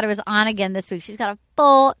point it out. It was on again this week. She's got a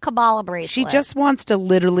full Kabbalah bracelet. She just wants to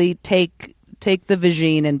literally take the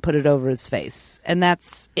vagine and put it over his face, and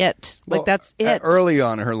that's it. Well, that's it. Early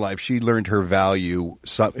on in her life, she learned her value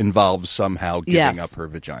involves somehow giving up her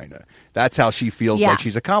vagina. That's how she feels like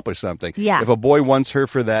she's accomplished something. Yeah. If a boy wants her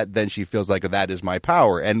for that, then she feels like that is my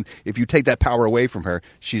power. And if you take that power away from her,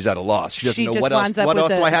 she's at a loss. She doesn't know just what else. winds up What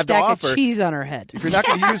with else do I a have to stack offer? of cheese on her head. If you're not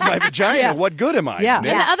going to use my vagina, what good am I? Yeah.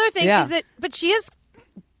 Nick? And the other thing Yeah. is that, but she is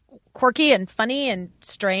quirky and funny and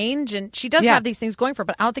strange, and she does have these things going for her,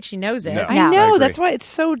 but I don't think she knows it. No. I Yeah. know. agree. That's why it's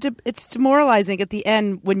so it's demoralizing at the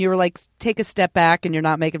end when you're like, take a step back and you're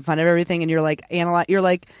not making fun of everything and you're like, analyze. You're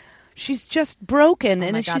like, she's just broken, Oh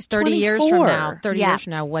and my God, she's 30 years 24. from now. 30 Yeah. years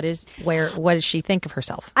from now, what does she think of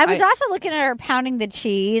herself? I was also looking at her pounding the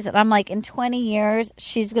cheese, and I'm like, in 20 years,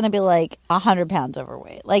 she's going to be like 100 pounds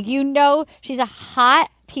overweight. Like, she's a hot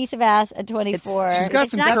piece of ass at 24. She's got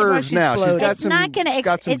It's some not- curves she's now. She's bloated. got It's some. not gonna- she's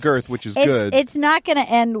got some it's- girth, which is it's, good. It's not going to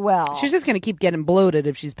end well. She's just going to keep getting bloated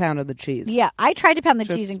if she's pounding the cheese. Yeah, I tried to pound the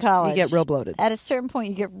Just- cheese in college. you get real bloated. At a certain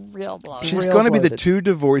point, you get real bloated. She's real going to be the bloated. two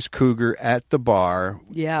divorced cougar at the bar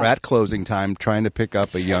at closing time trying to pick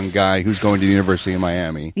up a young guy who's going to the University of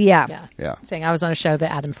Miami. Yeah. Yeah. Saying I was on a show that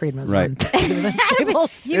Adam Friedman was Right. on. He was unstable.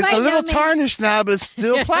 It's a little tarnished now, but it's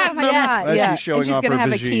still platinum. As Yeah, she's showing and she's off gonna her have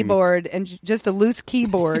vagine. a keyboard and just a loose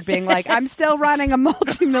keyboard, being like, "I'm still running a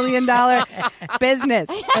multi-million-dollar business,"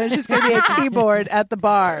 and it's just going to be a keyboard at the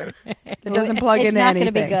bar that doesn't plug It's into not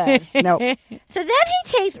anything. gonna be good. No, So then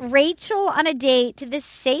he takes Rachel on a date to the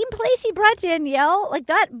same place he brought Danielle. Like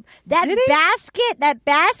that Did he?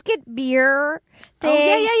 basket beer thing. Oh,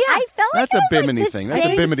 yeah. I felt like That's a that was Bimini like the thing. That's a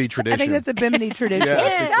same- Bimini tradition. I think that's a Bimini tradition. Yeah. It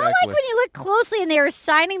Yes, felt exactly. like when you look closely and they were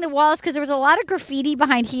signing the walls because there was a lot of graffiti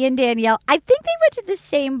behind he and Danielle. I think they went to the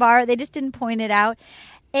same bar. They just didn't point it out.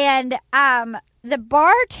 And the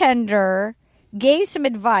bartender gave some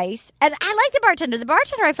advice. And I like the bartender. The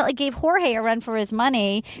bartender, I felt like, gave Jorge a run for his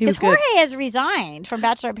money. was Because good. Jorge has resigned from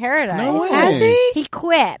Bachelor in Paradise. No way. Has he? He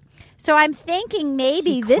quit. So I'm thinking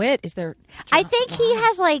maybe He this. quit. Is there? I think he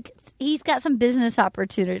has he's got some business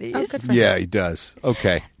opportunities. Oh, good for him. Yeah, he does.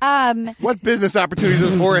 Okay. Um, What business opportunities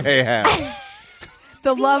does Jorge have?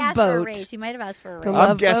 The he Love asked for a Boat. raise. He might have asked for a raise. The I'm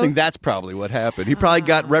Love guessing Boat? that's probably what happened. He probably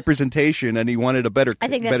got representation and he wanted a better, I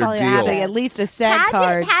think that's better probably what deal. happened. So at least a sad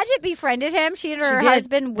card. Paget befriended him. She and her She did.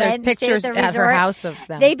 husband There's went and stayed pictures at the at resort. her house of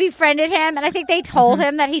them. They befriended him, and I think they told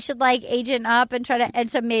him that he should agent up and try to.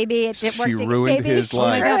 And so maybe it didn't work. She ruined maybe his she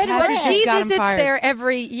life. ruined Oh my God, his Paget life. She got him visits fired. there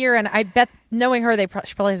every year, and I bet, knowing her,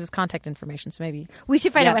 she probably has his contact information. So maybe We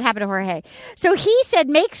should find out what Yes. happened to Jorge. So he said,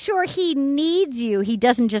 "Make sure he needs you. He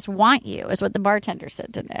doesn't just want you," is what the bartender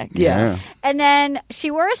said to Nick. Yeah. And then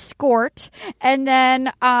she wore a skirt, and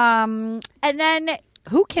then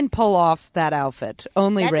Who can pull off that outfit?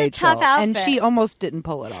 Only That's a Rachel. tough outfit. And she almost didn't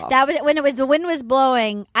pull it off. that was when the wind was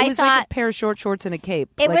blowing. it I was thought like a pair of short shorts and a cape.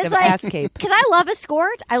 it like was an ass cape. because I love a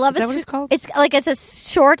skirt. I love Is a that what it's called? It's a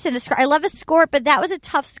shorts and a skirt. I love a skirt, but that was a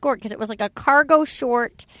tough skirt because it was like a cargo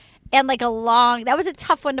short and like a long. That was a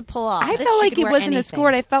tough one to pull off. I This felt she like could it wear wasn't a anything.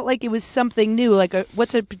 skirt. I felt like it was something new. Like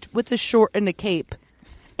what's a short and a cape?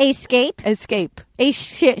 a scape, Escape. a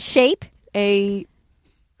shape, A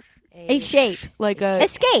shape, like a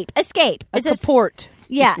escape. a It's caport.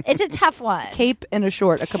 yeah, it's a tough one. Cape and a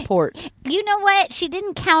short, a caport. You know what? She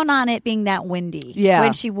didn't count on it being that windy. Yeah.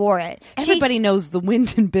 when she wore it. Everybody knows the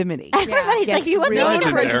wind in Bimini. Everybody's like, Gets you want really the known for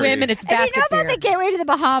its legendary. women, it's If you know basket about beer. the Gateway to the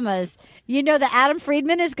Bahamas, you know that Adam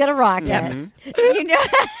Friedman is going to rock it. You know.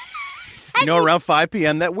 You know, around 5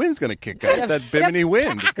 p.m., that wind's going to kick up. That Bimini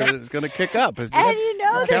wind is going to kick up. And you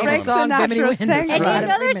know Count there's on song it. Bimini Wind. sang That's and right. you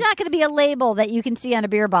know there's not going to be a label that you can see on a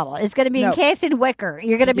beer bottle. It's going to be No. encased in wicker.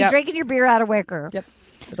 You're going to be Yep. drinking your beer out of wicker. Yep.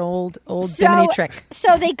 It's an old Bimini trick.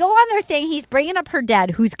 So they go on their thing. He's bringing up her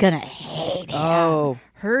dad, who's going to hate him. Oh.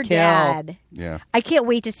 Her dad. Yeah. I can't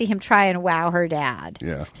wait to see him try and wow her dad.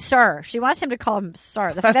 Yeah. Sir. She wants him to call him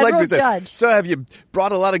Sir, the I federal like to say, judge. so have you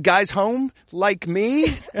brought a lot of guys home like me?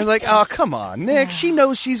 And like, oh, come on, Nick. She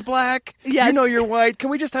knows she's black. Yes. You know you're white.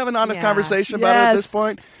 Can we just have an honest Yeah. conversation about it at this Yes.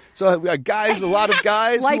 point? So guys, a lot of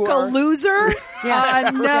guys Like who a are... loser?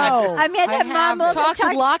 Yeah. No. I mean, that mom will Talks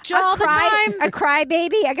with lockjaw all the time. A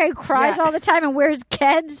crybaby. A guy who cries all the time and wears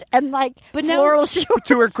Keds and floral shoes.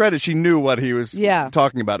 To her credit, she knew what he was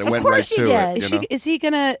talking about. It went course right she to did. it. You know? Is he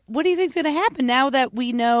gonna? What do you think's gonna happen now that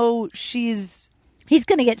we know she's? He's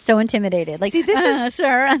going to get so intimidated. Like, See, this is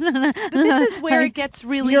sir. This is where it gets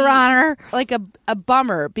really, Your Honor, like a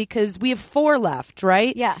bummer because we have 4 left,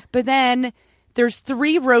 right? Yeah. But then there's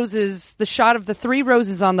 3 roses. The shot of the 3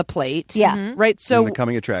 roses on the plate. Yeah. Right. So In the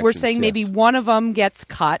coming attractions, we're saying maybe yes. one of them gets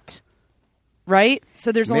cut. Right.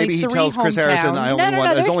 So there's Maybe only he 3 tells Chris Harrison, hometowns. I only no.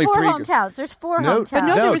 want- There's only 4 3 hometowns. There's 4 No, hometowns.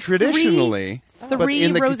 no, there no, was traditionally. but 3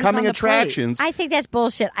 in the roses coming on the plate. attractions, I think that's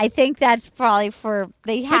bullshit. I think that's probably for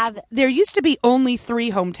they have. There used to be only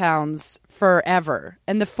 3 hometowns forever,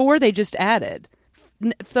 and the 4 they just added.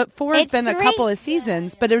 The 4 has It's been a 3. couple of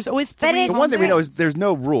seasons, but there's always 3. it's the one thing we three. know is there's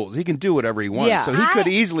no rules. He can do whatever he wants. Yeah. So he could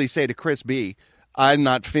easily say to Chris B, I'm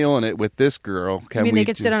not feeling it with this girl. Can I mean, we they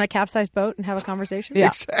could sit on a capsized boat and have a conversation? Yeah.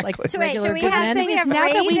 Exactly. Like So wait, regular so we good have- men? so Thing we is, have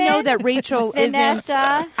now that we know Raven, that Rachel isn't,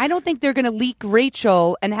 Vanessa. I don't think they're going to leak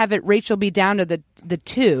Rachel and have it Rachel be down to the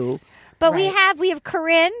 2. But we have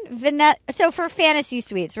Corinne, Vanessa. So for fantasy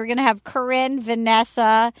suites, we're going to have Corinne,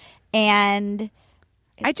 Vanessa, and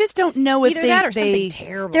I just don't know if Either that or they something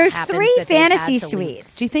terrible. there's happens 3 that they had fantasy to leave.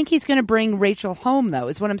 suites. Do you think he's going to bring Rachel home though?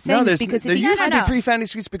 Is what I'm saying. No, there's, because there if he used to be no. 3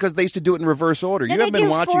 fantasy suites because they used to do it in reverse order. No, You they haven't been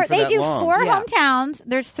do watching 4, for they that do long. 4 Yeah. hometowns.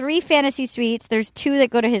 There's 3 fantasy suites. There's 2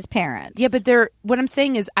 that go to his parents. Yeah, but what I'm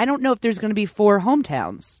saying is I don't know if there's going to be 4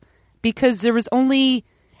 hometowns because there was only.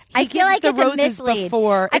 I feel like the it's a roses mislead.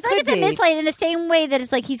 before. I It feel like could it's a be. mislead in the same way that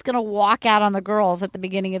it's like he's going to walk out on the girls at the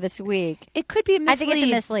beginning of this week. It could be a mislead. I think it's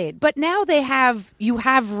a mislead. But now you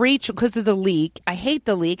have Rachel because of the leak. I hate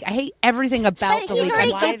the leak. I hate everything about But the he's leak.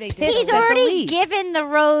 already, I'm so why they did pissed he's at the already leak. given the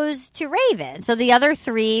rose to Raven. So the other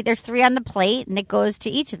 3, there's 3 on the plate, and it goes to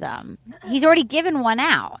each of them. He's already given one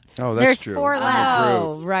out. Oh, that's there's true. 4 left.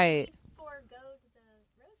 Oh, right.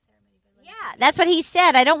 Yeah, that's what he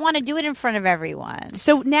said. I don't want to do it in front of everyone.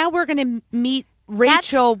 So now we're going to meet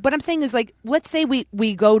Rachel. What I'm saying is, like, let's say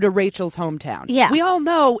we go to Rachel's hometown. Yeah. We all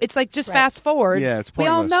know it's like just fast forward. Yeah, it's We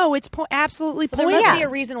all pointless. know it's absolutely There pointless. must be a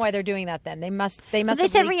reason why they're doing that. Then they must. They must. They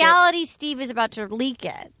have said leaked it. reality Steve is about to leak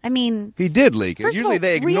it. I mean, He did leak it. First of Usually all,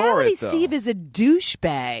 they ignore reality it, though. Steve is a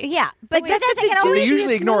douchebag. yeah, but Like, that that's doesn't get a always. They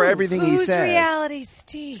usually ignore move. everything he Who's says. reality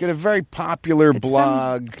Steve? He's got a very popular It's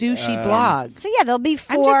blog. some douchey blog. So yeah, there'll be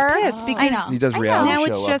 4. I'm just pissed I because know. He does I know. reality Now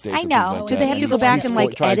it's show just- updates I and know. things like Do that. they have to He's go back and He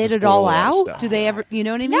like tries to edit it spoil all a lot of out? stuff. Do they ever? You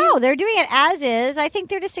know what I mean? No, they're doing it as is. I think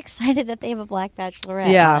they're just excited that they have a black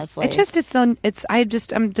bachelorette. Yeah, honestly.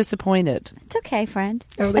 I'm disappointed. It's okay, friend.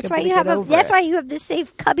 Oh, That's they're why gonna you have get over that's it. why you have this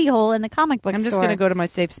safe cubby hole in the comic book I'm just store. going to go to my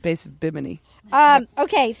safe space of Bimini.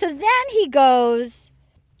 Okay, so then he goes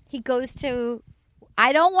to.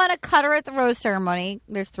 I don't want to cut her at the rose ceremony.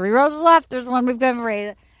 There's 3 roses left. There's one we've given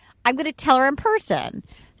away. I'm going to tell her in person.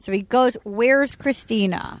 So he goes. Where's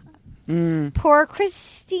Christina? Poor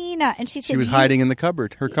Christina, and she said She was hiding in the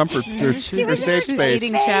cupboard. Her comfort, her safe space.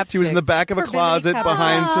 eating chapstick. She was in the back of a Her Bimini closet cupboard.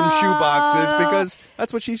 behind some shoe boxes because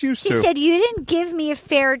that's what she's used She to. said, "You didn't give me a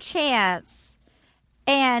fair chance,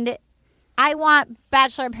 and I want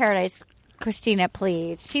Bachelor in Paradise, Christina,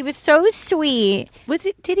 please." She was so sweet. Was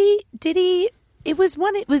it? Did he? It was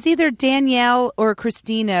one. It was either Danielle or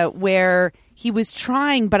Christina where he was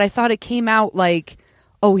trying, but I thought it came out like,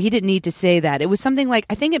 oh, he didn't need to say that. It was something like,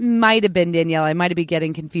 I think it might have been Danielle. I might have been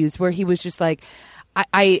getting confused, where he was just like,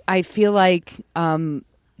 I feel like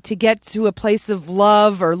to get to a place of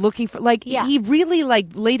love or looking for, like, Yeah. he really like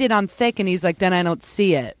laid it on thick, and he's like, then I don't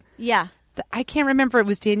see it. Yeah. I can't remember if it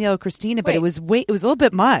was Danielle or Christina, but Wait. it was a little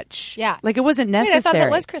bit much. Yeah. Like it wasn't Wait, necessary. I thought that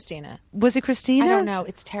was Christina. Was it Christina? I don't know.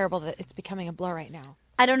 It's terrible that it's becoming a blur right now.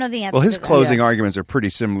 I don't know the answer. Well, his to that. closing arguments are pretty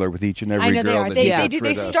similar with each and every I know girl they are. that They, he they gets do. They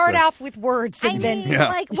rid of, start so. off with words I and then. mean,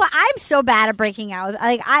 I'm so bad at breaking out.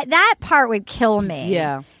 Like, that part would kill me.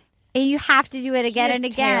 Yeah. And you have to do it again is and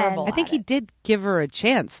again. terrible. I think he did give her a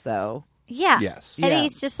chance, though. Yeah. Yes. And Yeah.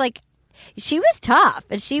 he's just like, she was tough.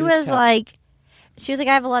 And she was tough. like, She was like,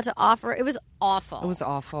 I have a lot to offer. It was awful. It was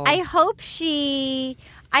awful. I hope she...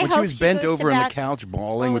 When she was bent over on the couch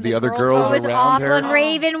bawling with the other girls it was around awful, her. And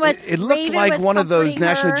Raven was... It looked like one of those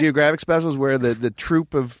National Geographic specials where the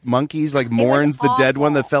troop of monkeys mourns the dead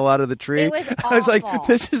one that fell out of the tree. It was awful. I was like,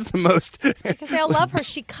 this is the most... Because they all love her.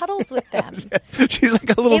 She cuddles with them. She's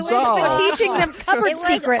like a little doll. She's been teaching them cupboard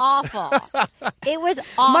secrets. Awful. It was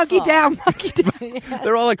awful. Monkey down, monkey down.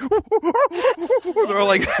 They're all like... They're all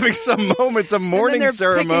like having some moment, some mourning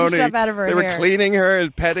ceremony. Out of her they were hair. cleaning her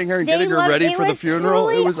and petting her and getting her ready for the funeral.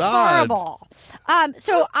 It was horrible.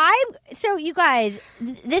 So you guys,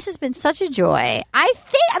 this has been such a joy.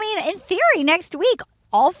 In theory, next week,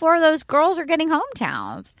 all 4 of those girls are getting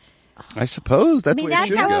hometowns. I suppose that's the way it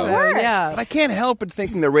should how go. it works. Yeah. But I can't help but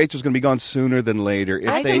thinking that Rachel's going to be gone sooner than later.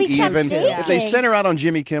 If they sent her out on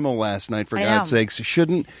Jimmy Kimmel last night, for God's sakes,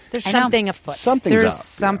 shouldn't. There's something afoot. Something's up.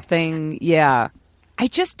 Something. Yeah. I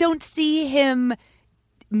just don't see him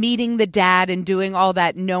meeting the dad and doing all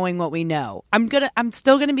that, knowing what we know. I'm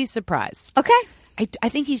still gonna be surprised. Okay. I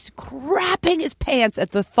think he's crapping his pants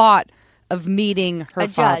at the thought of meeting her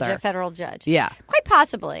father. A federal judge. Yeah. Quite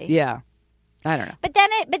possibly. Yeah. I don't know. But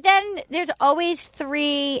then there's always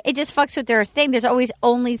 3. It just fucks with their thing. There's always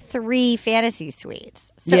only 3 fantasy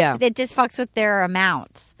suites. So it just fucks with their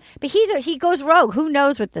amounts. But he goes rogue. Who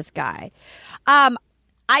knows with this guy?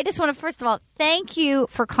 I just want to first of all thank you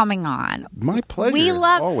for coming on. My pleasure. We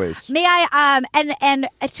love always. May I and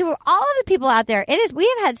to all of the people out there,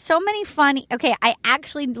 we have had so many fun. Okay, I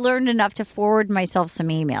actually learned enough to forward myself some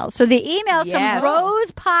emails. So the emails from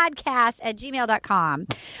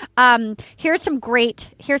rosepodcast@gmail.com. Here's some great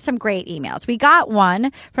emails. We got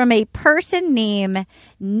one from a person named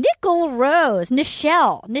Nichelle Rose.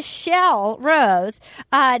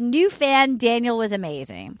 New fan. Daniel was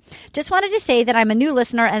amazing. Just wanted to say that I'm a new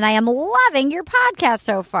listener and I am loving your podcast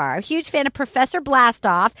so far. A huge fan of Professor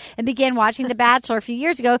Blastoff and began watching The Bachelor a few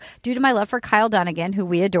years ago due to my love for Kyle Dunnigan, who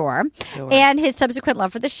we adore, and his subsequent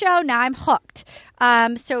love for the show. Now I'm hooked.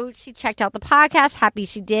 So she checked out the podcast. Happy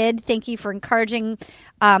she did. Thank you for encouraging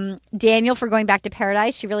Daniel for going back to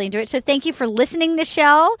Paradise. She really enjoyed it. So thank you for listening,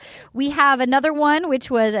 Nichelle. We have another one,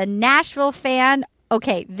 which was a Nashville fan.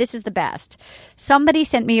 Okay, this is the best. Somebody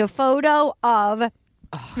sent me a photo of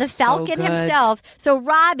the Falcon himself. So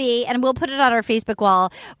Robbie, and we'll put it on our Facebook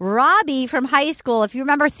wall, Robbie from high school, if you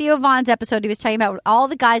remember Theo Vaughn's episode, he was talking about all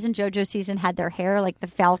the guys in JoJo season had their hair like the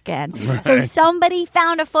Falcon. Right. So somebody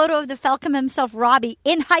found a photo of the Falcon himself, Robbie,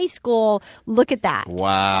 in high school. Look at that.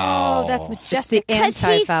 Wow. Oh, that's majestic. Because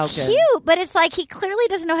he's cute, but it's like he clearly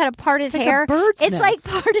doesn't know how to part his hair. It's like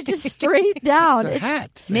parted just straight down. It's a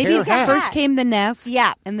hat. It's Maybe a hat. first came the nest,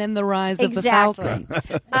 and then the rise of the Falcon.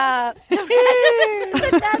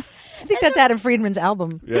 I think that's Adam Friedman's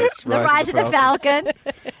album. Yes, The Rise of the Falcon.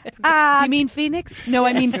 You mean Phoenix? No,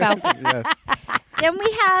 I mean Falcon. Yes. Then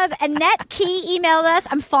we have Annette Key emailed us.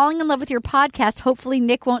 I'm falling in love with your podcast. Hopefully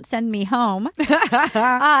Nick won't send me home.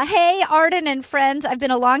 Hey, Arden and friends. I've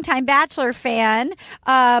been a longtime Bachelor fan,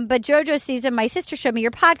 but JoJo season, my sister showed me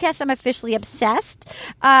your podcast. I'm officially obsessed.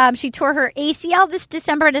 She tore her ACL this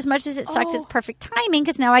December, and as much as it sucks, it's perfect timing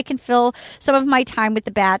because now I can fill some of my time with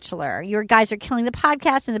The Bachelor. Your guys are killing the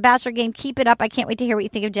podcast and the Bachelor game. Keep it up. I can't wait to hear what you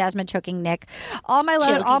think of Jasmine choking Nick. All my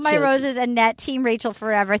love, all my roses, Annette. Team Rachel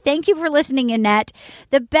forever. Thank you for listening, Annette.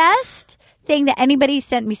 The best thing that anybody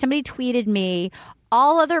sent me, somebody tweeted me,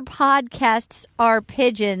 all other podcasts are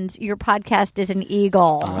pigeons. Your podcast is an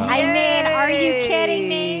eagle. I mean, are you kidding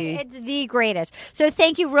me? It's the greatest. So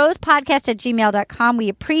thank you, rosepodcast@gmail.com. We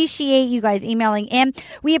appreciate you guys emailing in.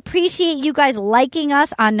 We appreciate you guys liking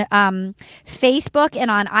us on Facebook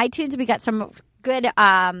and on iTunes. We got some good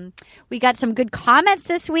comments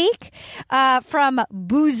this week from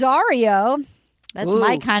Buzario. That's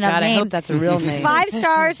my kind of name. I hope that's a real name. 5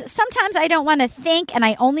 stars. Sometimes I don't want to think and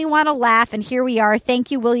I only want to laugh. And here we are.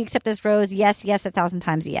 Thank you. Will you accept this rose? Yes, 1,000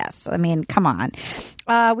 times yes. I mean, come on.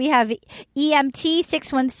 We have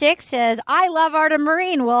EMT616 says, I love Art and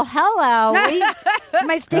Marine. Well, hello. Happy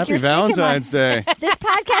Valentine's Day. This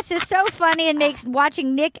podcast is so funny and makes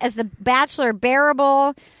watching Nick as the Bachelor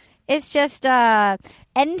bearable. It's just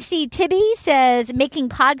NC Tibby says, making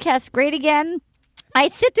podcasts great again. I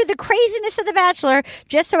sit through the craziness of The Bachelor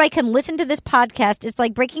just so I can listen to this podcast. It's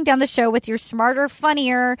like breaking down the show with your smarter,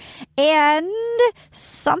 funnier, and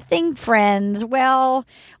something friends. Well,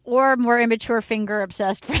 or more immature,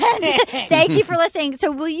 finger-obsessed friends. Thank you for listening.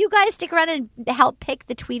 So will you guys stick around and help pick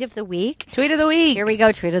the tweet of the week? Tweet of the week. Here we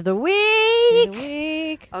go. Tweet of the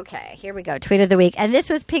week. Okay, here we go. Tweet of the week. And this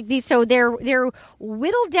was picked. So they're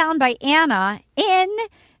whittled down by Anna in...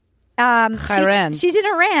 Iran. She's in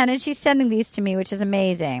Iran, and she's sending these to me, which is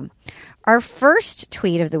amazing. Our first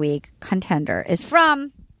tweet of the week contender is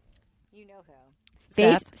from, you know who,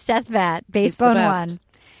 Seth Vatt, Basebone One.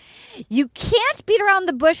 You can't beat around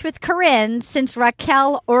the bush with Corinne since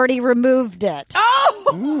Raquel already removed it.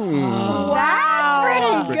 Oh, that's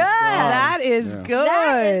pretty good. That is good.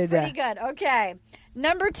 That is pretty good. Okay.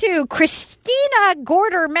 Number 2, Christina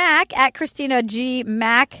Gorder-Mack at Christina G.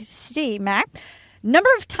 Mac C. Mac. Number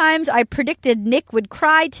of times I predicted Nick would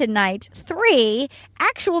cry tonight. 3.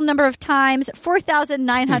 Actual number of times,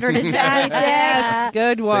 4,976. Yes,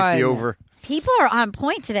 good one. Take the over. People are on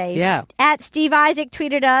point today. Yeah. At Steve Isaac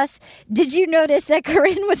tweeted us, did you notice that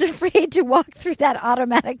Corinne was afraid to walk through that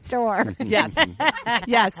automatic door? Yes.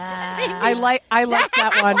 Yes. I like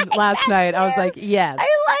that one last night. I was like, yes. I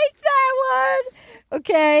like that one.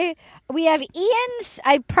 Okay. We have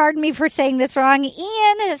Ian, pardon me for saying this wrong,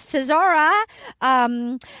 Ian Cesara.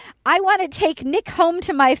 I want to take Nick home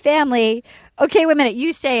to my family. Okay, wait a minute.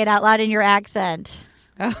 You say it out loud in your accent.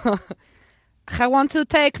 I want to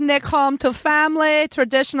take Nick home to family,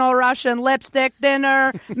 traditional Russian lipstick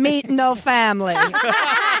dinner, meet no family. We need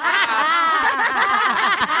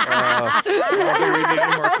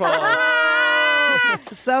any more calls.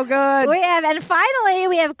 So good. And finally,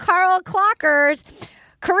 we have Carl Clockers.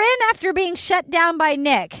 Corinne, after being shut down by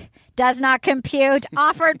Nick, does not compute.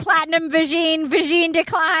 Offered platinum Vagine. Vagine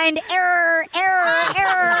declined. Error. Wow,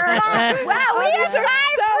 we have 5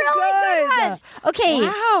 really good ones. Okay.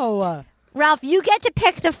 Wow. Ralph, you get to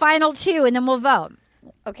pick the final 2, and then we'll vote.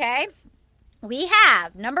 Okay? We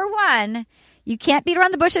have, number 1, you can't beat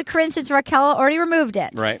around the bush with Corinne since Raquel already removed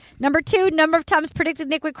it. Right. Number 2, number of times predicted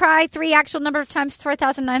Nick would cry. 3, actual number of times,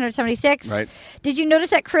 4,976. Right. Did you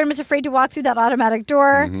notice that Corinne was afraid to walk through that automatic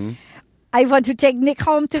door? Mm-hmm. I want to take Nick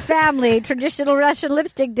home to family. Traditional Russian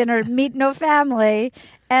lipstick dinner. Meet no family.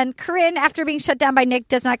 And Corinne, after being shut down by Nick,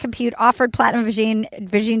 does not compute. Offered platinum Vagine.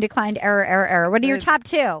 Vagine declined. Error. What are your top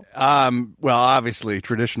 2? Well, obviously,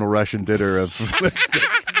 traditional Russian dinner of lipstick.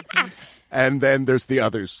 And then there's the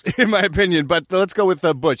others, in my opinion. But let's go with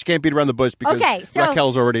Butch. Can't beat around the bush because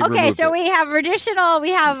Raquel's already removed it. Okay, so we have traditional,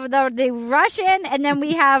 we have the Russian, and then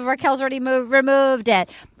we have Raquel's already removed it.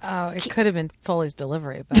 Oh, it could have been Foley's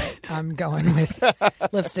delivery, but I'm going with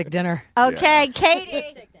lipstick dinner. Okay, Katie.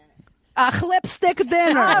 Lipstick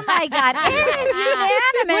dinner. Oh, my God. It is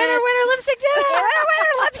unanimous. Winner, lipstick dinner.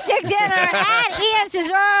 Winner, lipstick dinner. And Ian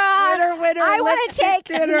Cesaro. Winner, I want to take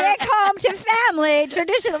dinner. Nick home to family.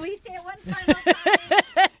 Traditional. We say it one final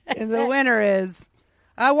time. And the winner is,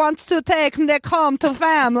 I want to take Nick home to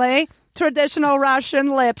family. Traditional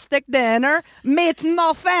Russian lipstick dinner. Meet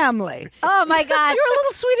no family. Oh, my God. You were a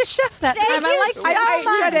little Swedish chef that Thank time. you I like so I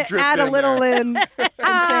tried to Drip add a in little there. in.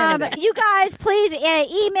 insanity. You guys, please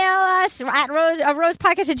email us at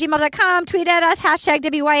rosepodcast@gmail.com. Tweet at us,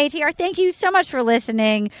 #WYATR. Thank you so much for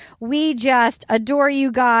listening. We just adore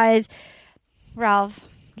you guys. Ralph,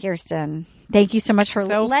 Kirsten, thank you so much for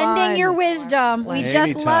So lending fun. your wisdom. We just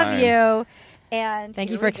Anytime. love you. And Thank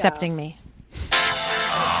you here for we accepting me.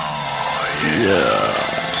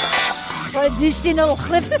 Traditional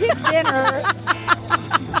lipstick dinner.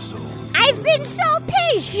 I've been so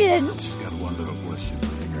patient. Got one little question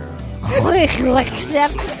for you, girl.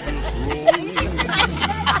 Accept.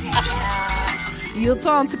 You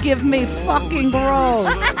don't give me fucking rose.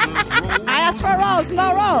 I asked for rose,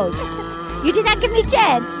 no rose. You did not give me a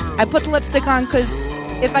chance. I put lipstick on because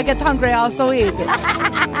if I get hungry, I also eat it.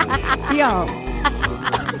 Yeah.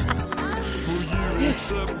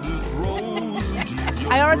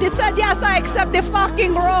 I already said yes, I accept the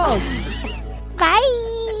fucking rose.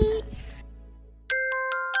 Bye.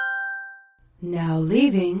 Now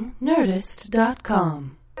leaving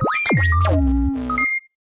Nerdist.com.